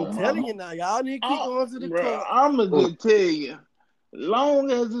 I'm telling you now, y'all need to keep going to the club. I'ma just tell you. Long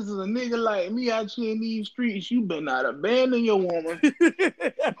as this is a nigga like me out here in these streets, you better not abandon your woman.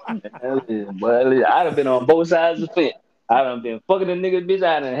 But I done been on both sides of the fence. I done been fucking a nigga bitch.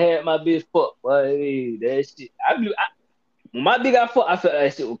 I done had my bitch fucked. But that shit, when my bitch got fucked, I felt like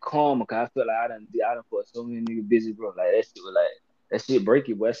that shit was calm because I felt like I done fucked so many niggas bitches, bro. Like that shit was like that shit break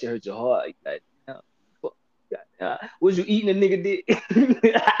you, boy. That shit hurt your heart. Like, was you eating a nigga dick?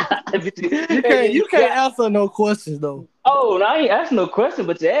 you can't answer no questions though. Oh, no, I ain't asking no question,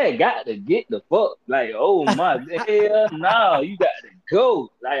 but your ass got to get the fuck. Like, oh my hell, no, you got to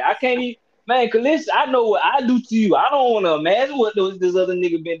go. Like, I can't even, man, cause listen, I know what I do to you. I don't want to imagine what this other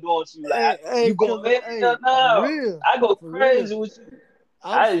nigga been doing to you. Like, you go now. I go crazy with you.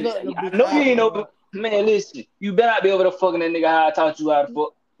 I know you ain't over. Man, listen, you better not be over there fucking that nigga how I taught you how to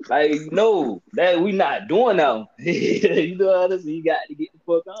fuck. Like, no, that we not doing now. You know what I'm saying? You got to get the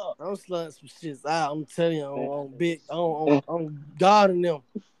fuck on. I'm slutting some shits out. I'm telling you, on God and them.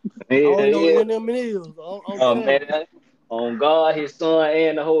 I don't know what them is. Man, on God, His Son,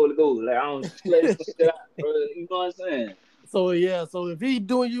 and the Holy Ghost. Like, I don't slut some shit out, bro. You know what I'm saying? So if he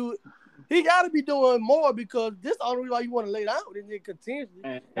doing you, he got to be doing more because this the only reason why you want to lay down with this nigga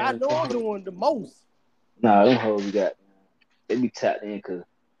continuously. I know I'm doing the most. Nah, them hoes we got, they be tapped in because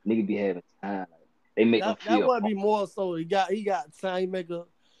nigga be having time. Like, they make them feel. That would be more so. He got time. He make a,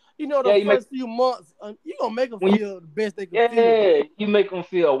 the first few months, you gonna make them feel the best they can feel. Yeah, you make them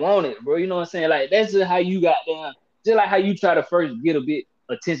feel wanted, bro. You know what I'm saying? Like that's just how you got down. Just like how you try to first get a bit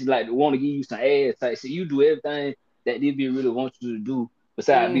attention, like to want to give you some ass type shit. You do everything that they really want you to do,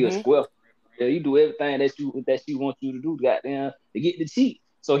 besides be a square. Yeah, you do everything that she wants you to do, goddamn, to get the cheat.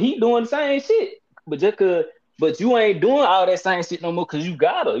 So he doing the same shit, but you ain't doing all that same shit no more because you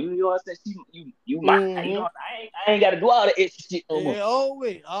got her. You know what I'm saying? You might. You know, I ain't got to do all the extra shit no more. I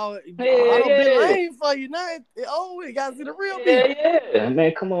don't be lame for you now. You got to see the real me. Yeah,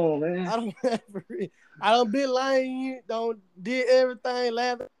 man, come on, man. I don't be lame. Don't did everything,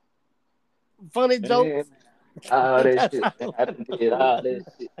 laugh, funny jokes. All that shit. I done did all that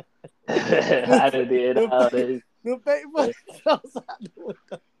shit. I done did all that shit. The fake funny jokes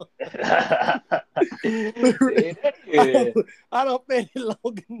I don't pay it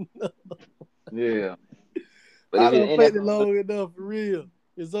long enough. Yeah. But I don't pay it long enough for real.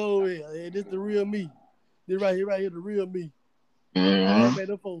 It's over here. This the real me. This right here, the real me. I don't make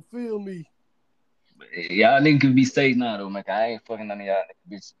them folks feel me. Y'all niggas can be safe now though, man. I ain't fucking none of y'all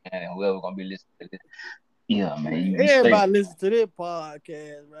niggas bitches, man. And whoever gonna be listening to this. Yeah, man. Man, You be straight. everybody listen to this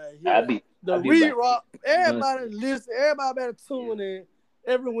podcast right I here. be The I be back. Re-Rock, Months. everybody listen, everybody better tune in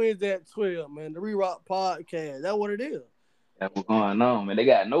every Wednesday at 12, man. The Re-Rock podcast. That's what it is. That's what's going on, man. They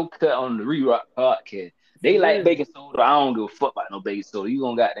got no cut on the Re-Rock podcast. For They like real. baking soda. I don't give a fuck about no baking soda. You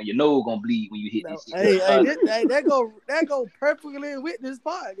gonna got your nose gonna bleed when you hit No, this shit. that go perfectly with this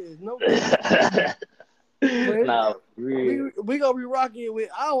podcast. No cap. But Nah, for real. we gonna be rocking with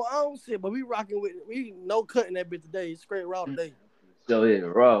I don't shit, but we rocking with we no cutting that bit today. Straight raw today. So yeah,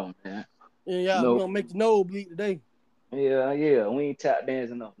 raw, man. And yeah, we No, gonna make the nose bleed today. yeah. We ain't tap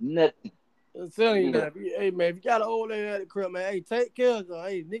dancing on nothing. I'm telling you Yeah. now. Hey man, if you got an old lady at the crib, man, hey, take care of her.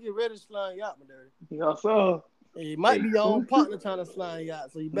 Hey, nigga ready to slime you out, my dirty. Yes, sir. Hey, it might Hey, be your own partner trying to slime you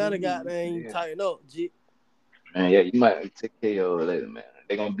out, so you better goddamn yeah. tighten up, G. Man, yeah, you might take care of her later, man.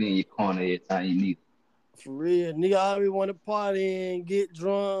 They gonna be in your corner every time you need For real, nigga already want to party and get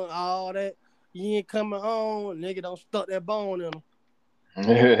drunk, all that. You ain't coming home, nigga. Don't stuck that bone in them.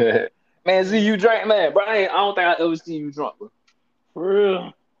 them. Man, see you drink, man, bro. I don't think I ever seen you drunk, bro. For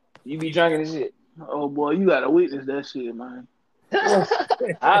real. You be drinking this shit. Oh boy, you gotta witness that shit, man.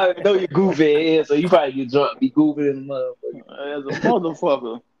 I know you goofy ass, so you probably get drunk, be goofy in the motherfucker. As a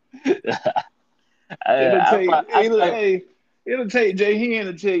motherfucker. I, It'll I, take I, I, it'll take Jay Hen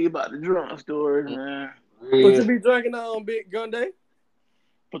to tell you about the drunk stories, man. What you I, be drinking on, Big Grandè?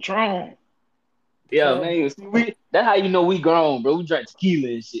 Patron. Yeah, So, man. See, that's how you know we grown, bro. We drink tequila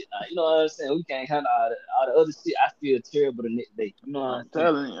and shit. Like, you know what I'm saying? We can't handle all the other shit. I feel terrible the next day. You know what I'm I'm saying?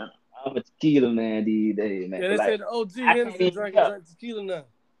 telling you. I'm a tequila man these days, man. yeah, But they like, said the OG I can't Henderson even drink tell. tequila now.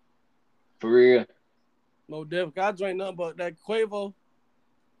 For real. No different. I drink nothing but that Quavo.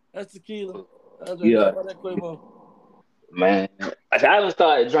 That's tequila. I drink Yeah, nothing but that Quavo. man. I done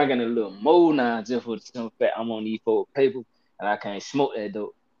started drinking a little more now just for the simple fact I'm on these four paper and I can't smoke that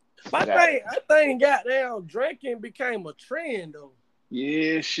dope. I got I think goddamn drinking became a trend though.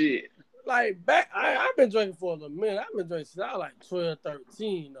 Yeah, shit. Like I've been drinking for a little minute. I've been drinking since I was like 12,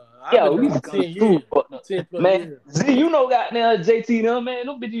 13. I've yeah, been we drinking used for to come 10 to school years. fucked up. 10 plus Man, years. Z, you know goddamn JT them, man.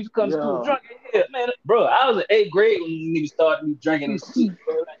 Them bitches used to come to school Yeah. drunk as hell. Man, bro, I was in 8th grade when these niggas started me drinking and shit,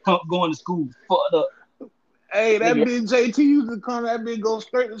 bro. Like, going to school fucked up. Hey, that Nigga, bitch JT used to come, that bitch go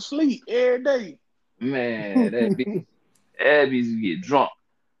straight to sleep every day. man, that bitch used to get drunk.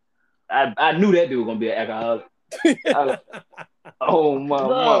 I knew that dude was gonna be an alcoholic. I was, oh my Bro,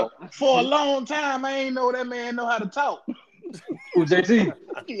 mom. for a long time, I ain't know that man know how to talk. Who JT?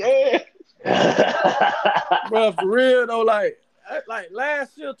 Yeah. Bro, for real though, like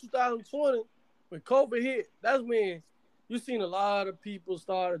last year, 2020, when COVID hit, that's when you seen a lot of people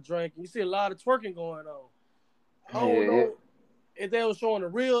started drinking. You see a lot of twerking going on. I don't Yeah. know if they was showing the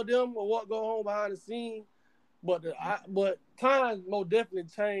real them or what go on behind the scenes, but times more definitely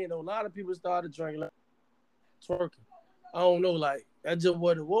changed. A lot of people started drinking, like, twerking. I don't know, like that's just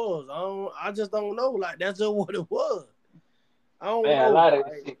what it was. I just don't know, like that's just what it was. I don't Man, a know, lot of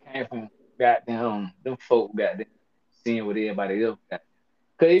this like, shit came from goddamn them folk goddamn seeing what everybody else got.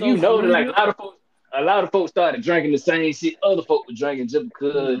 Cause if you social know that like media. a lot of folks started drinking the same shit other folk were drinking just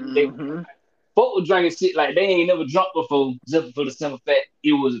because they Mm-hmm. folk were drinking shit like they ain't never drunk before, just for the simple fact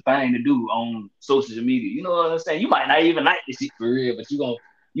it was a thing to do on social media. You know what I'm saying? You might not even like this shit for real, but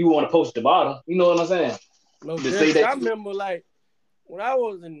you want to post the bottom. You know what I'm saying? No To say difference. I that remember like when I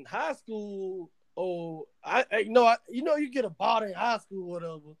was in high school, or you get a bottle in high school, or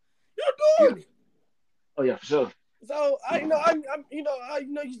whatever. You're yeah. doing it. Oh yeah, for sure. So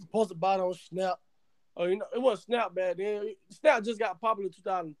you supposed to bottle on Snap. Or it wasn't Snap back then. Snap just got popular in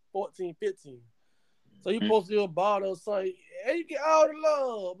 2014, 15. So you post your bottle, so and you get all the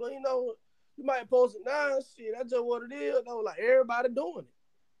love, but you might post it now. Shit, that's just what it is. Though, like everybody doing it.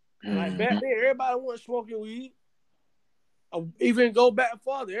 Like back then, everybody wasn't smoking weed. Even go back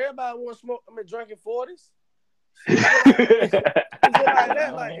farther, everybody want to smoke. Drinking 40s. It's just like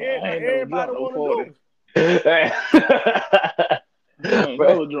that. Like I ain't never everybody drunk no want to 40. do it. I ain't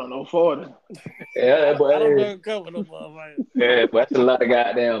never drunk no 40. Yeah, I don't boy. drink a couple of motherfuckers. Yeah, but that's a lot of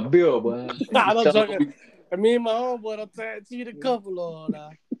goddamn bill, boy. I don't drink it. Me and my homeboy don't tag to a couple of now.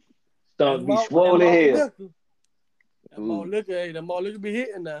 Stomach be swollen here. That more liquor be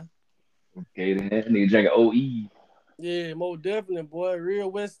hitting now. Okay, then that nigga drinking OE. Yeah, most definitely, boy. Real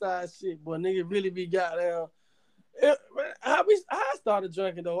West Side shit, boy. Nigga really be goddamn. How I started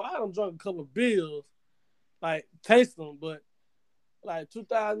drinking though? I done drunk a couple of beers, like taste them, but like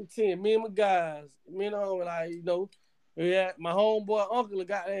 2010, me and my guys, me and homie, like we had my homeboy uncle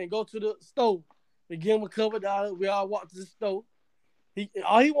got there and go to the store. We give him a couple of dollars. We all walk to the store.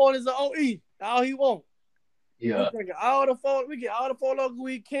 All he want is an OE. All he want. Yeah. We drinking all the four. We get all the four local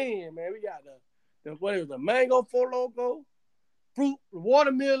we can, man. We got What it was, a mango Four Loko, fruit,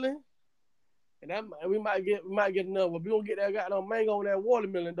 watermelon, and we might get another one. We gonna get that goddamn mango and that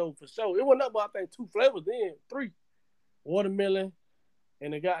watermelon though for sure. It wasn't up, but I think 2 flavors then, 3. Watermelon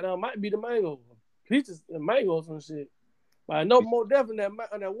and the goddamn might be the mango. Peaches and mangoes and shit. But I know more definitely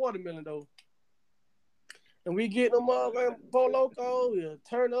that watermelon though. And we get them Four Loko, we'll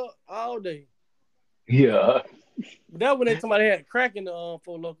turn up all day. Yeah. But that when somebody had crack in the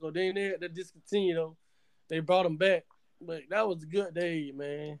Four Loko, then they had to discontinue though. They brought them back. But that was a good day,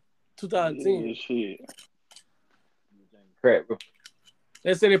 man. 2010. Yeah, shit. Crap, bro.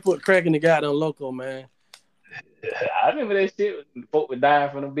 They said they put crack in the goddamn Loco, man. I remember that shit. Folk were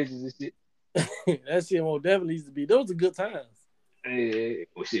dying from them bitches and shit. That shit more definitely used to be. Those were good times. Yeah,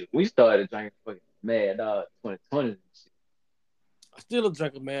 well, shit. We started drinking fucking Mad Dog 2020 and shit. I still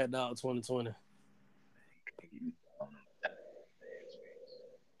drink a Mad Dog 2020.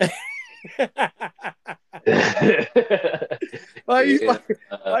 Why you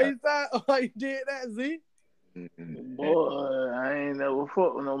did that, Z? Boy, I ain't never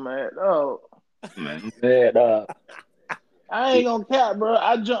fucked with no Mad Dog. Man, Mad Dog. I ain't gonna cap, bro.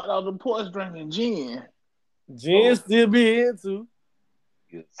 I jumped off the porch drinking gin. Gin still be here too.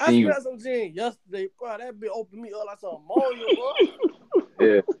 I See smelled some gin yesterday, bro. That bitch opened me up like some ammonia, bro.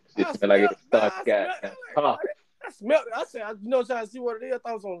 Yeah, shit smell like it's stuck. I smelled it. I said, trying to see what it is. I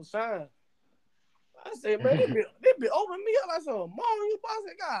thought it was on the shine. I said, man, this bitch opened me up like some ammonia. I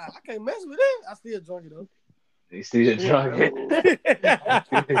said, God, I can't mess with it. I still drunk it though. You still drunk it?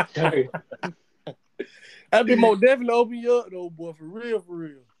 That bitch more definitely open you up though, boy. For real, for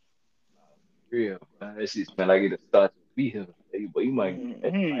real. Real, man. That shit smell like it'll start to be here. But you might.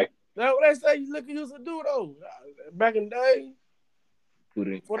 That's what they say you used to do though. Back in the day.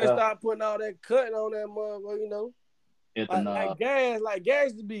 Before they start putting all that cutting on that motherfucker, you know. Like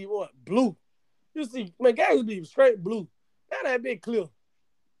gas to be what? Blue. You see, man, gas to be straight blue. That big clear.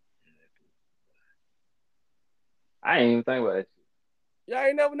 I ain't even think about that shit. Y'all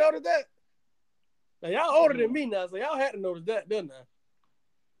ain't never noticed that? Now, y'all older than me now, so y'all had to notice that, didn't I?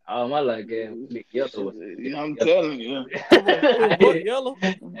 Oh, my like gas yellow. I'm telling you. What, yellow?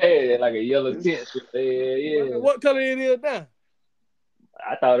 Hey, like a yellow tint. Yeah. What color it is now?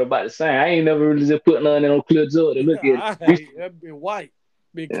 I thought about the same. I ain't never really just put none in no clear jug to look at it. That be white,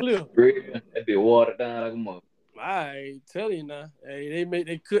 be clear. That be watered down like a mother. I tell you now. Hey,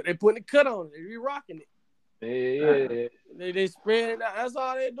 they putting the cut on it. They re-rocking it. Yeah. They spread it out. That's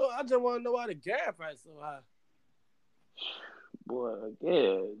all they do. I just want to know why the gas price so high. Boy,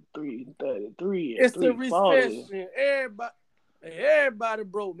 yeah, 333. It's the recession. Everybody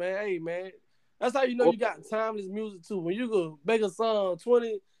broke, man. Hey, man. That's how you know you got timeless music too. When you go make a song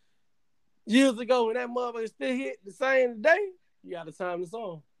 20 years ago and that motherfucker still hit the same today, you got a timeless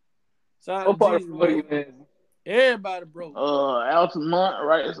song. What part of Florida, man? Everybody broke. Altamont,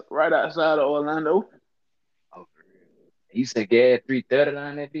 right outside of Orlando. Oh, you said gas 330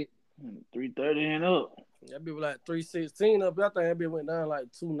 on that bitch? 330 and up. That bitch was like 316 up. I think that bitch went down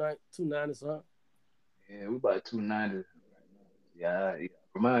like 290 something. Yeah, we about 290. Yeah.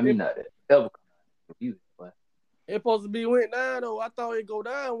 Remind me not that. Ever come out. It supposed to be went down though. I thought it go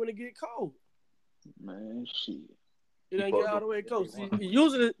down when it get cold. Man, shit. It ain't get all the way cold. See,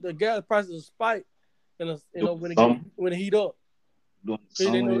 usually the gas prices spike, when it heat up.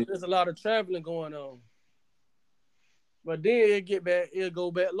 There's a lot of traveling going on. But then it'll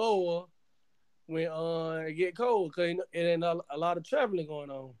go back lower when it get cold because it ain't a lot of traveling going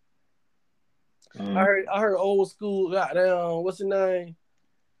on. I heard old school goddamn, what's his name?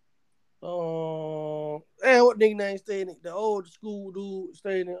 What nigga name stayed in the old school dude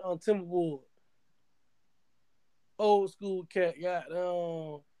stayed in Timberwood. Old school cat got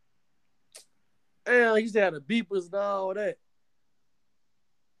he used to have the beepers and all that.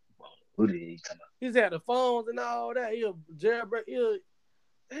 Who did he come out? He used to have the phones and all that.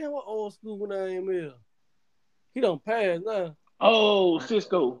 What old school name is? He don't pass now. Oh,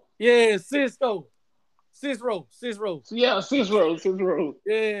 Cisco. Yeah, Cisco. Cicero. Yeah, Cicero.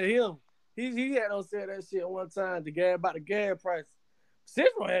 Yeah, him. He had on said that shit one time about the gas price.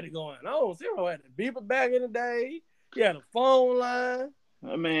 Cicero had it going on. Cicero had the beeper back in the day. He had a phone line.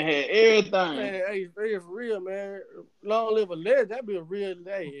 That man had everything. Man, hey, for real, man. Long live a legend. That'd be a real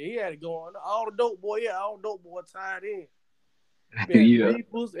day. He had it going. All the dope boy tied in. Yeah.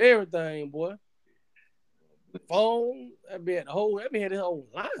 Beepers, everything, boy. Phone. That man had his whole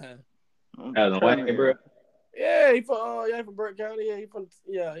line. That was Wayne, bro. Yeah, he from Burke County.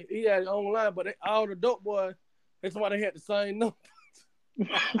 Yeah, he had his own line, but all the dope boys, that's why they had the same number.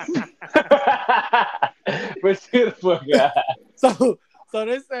 But still the fuck out. So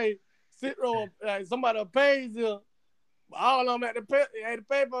they say sit on like somebody pays him. All of them at the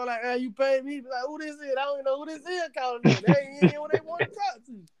paper like, hey, you pay me? Like, who this is? I don't even know who this is calling them. They ain't what they want to talk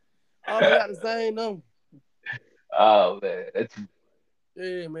to. All they got the same number. Oh man, that's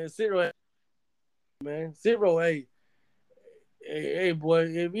yeah, man. Zero, man. Zero, hey, boy.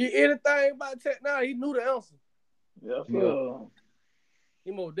 If you anything about technology, he knew the answer. Yes, sir.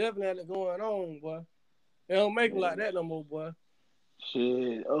 He most definitely had it going on, boy. They don't make him like that no more, boy.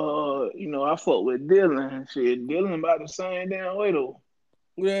 Shit, I fuck with Dylan. Shit, Dylan about the same damn way though.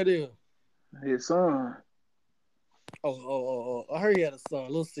 Who that is? His son. Oh. I heard he had a son,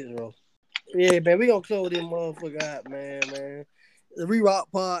 little 6-year-old. Yeah, man, we gonna close this motherfucker out, man. The Re-Rock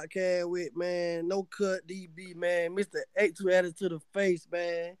podcast with, man, NoCut DB, man. Mr. A2 added to the face,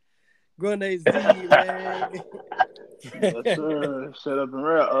 man. Grandè Z, man. Yes, sir. Shut up and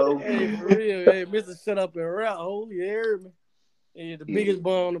rap, oh. Hey, for real, hey, Mr. Shut Up and Rap, oh, you heard me? Yeah, the biggest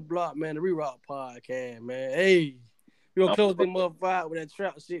bun on the block, man, the Re-Rock podcast, man. Hey, we gonna close this motherfucker out with that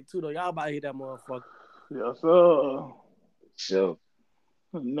trap shit, too, though. Y'all about to hit that motherfucker. Yes, sir. sure.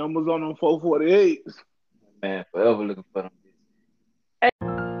 Numbers on them 448s. Man, forever looking for them.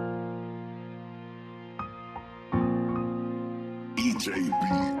 DJ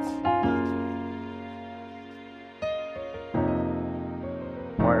Beats.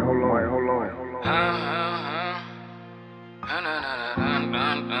 Wait, hold on.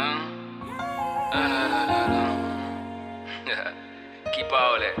 Keep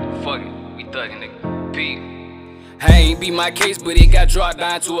all that. Fuck it. We thuggin', nigga. Peak. I ain't beat my case, but it got dropped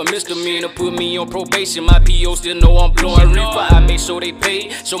down to a misdemeanor. Put me on probation, my PO still know I'm blowing reefer. I make sure they pay,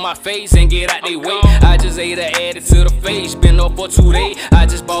 show my face and get out they way. I just ate a added to the face, been up for 2 days. I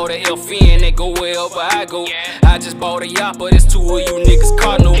just bought a LFN and go wherever I go. I just bought a yacht, but it's 2 of you niggas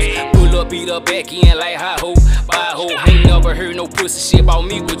Cardinals. Pull up, beat up back in like high ho, bye ho. Ain't never heard no pussy shit about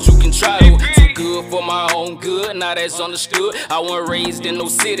me, but you can try ho. Too good for my own good, now that's understood. I wasn't raised in no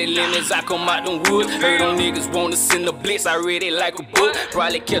city limits, I come out them woods. Heard them niggas wanna in the blitz, I read it like a book.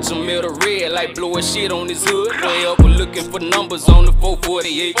 Probably catch him in the red, like blowing shit on his hood. Way up, looking for numbers on the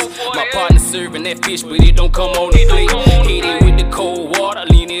 448. My partner serving that fish, but it don't come on the plate. Hit it with the cold water,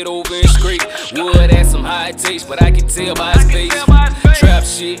 lean it over and scrape. Wood had some high taste, but I can tell by his face. Trap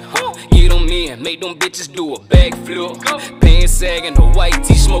shit, get them in, make them bitches do a backflip. Pants sagging, the white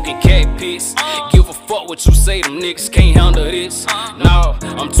tee smoking cat piss. Give a fuck what you say, them niggas can't handle this. Nah,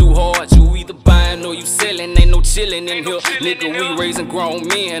 I'm too hard, you either buying or you selling. Ain't no chillin' in here, nigga, we raising grown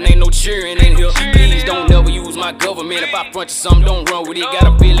men. Ain't no cheering in here. Please don't ever use my government. If I front you something, don't run with it. Got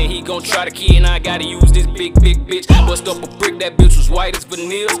a feeling he gon' try to kill, and I gotta use this big bitch. Bust up a brick, that bitch was white as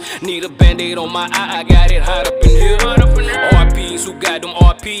veneers. Need a band-aid on my eye, I got it hot up in here. RPs, who got them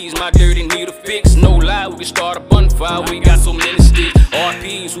RPs? My dirty need a fix. No lie, we can start a bonfire, we got so many sticks.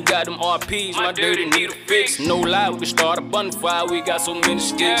 RPs, who got them RPs? My dirty need a fix. No lie, we can start a bonfire, we got so many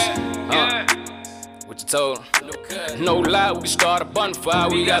sticks. What you told him? No lie, we can start a bonfire,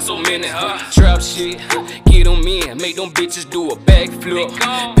 we got so many, Trap shit, get them in, make them bitches do a backflip.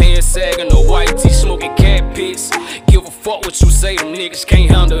 Pants sagging, the white tee smoking cat piss. Give a fuck what you say, them niggas can't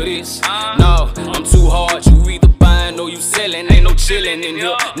handle this. No, I'm too hard, you either buying or you selling. Ain't no chillin' in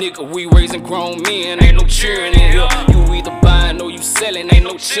here, nigga, we raising grown men. Ain't no cheering in here, you either buying or you selling. Ain't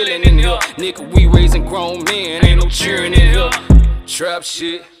no chillin' in here, nigga, we raising grown men. Ain't no cheering in here, trap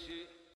shit.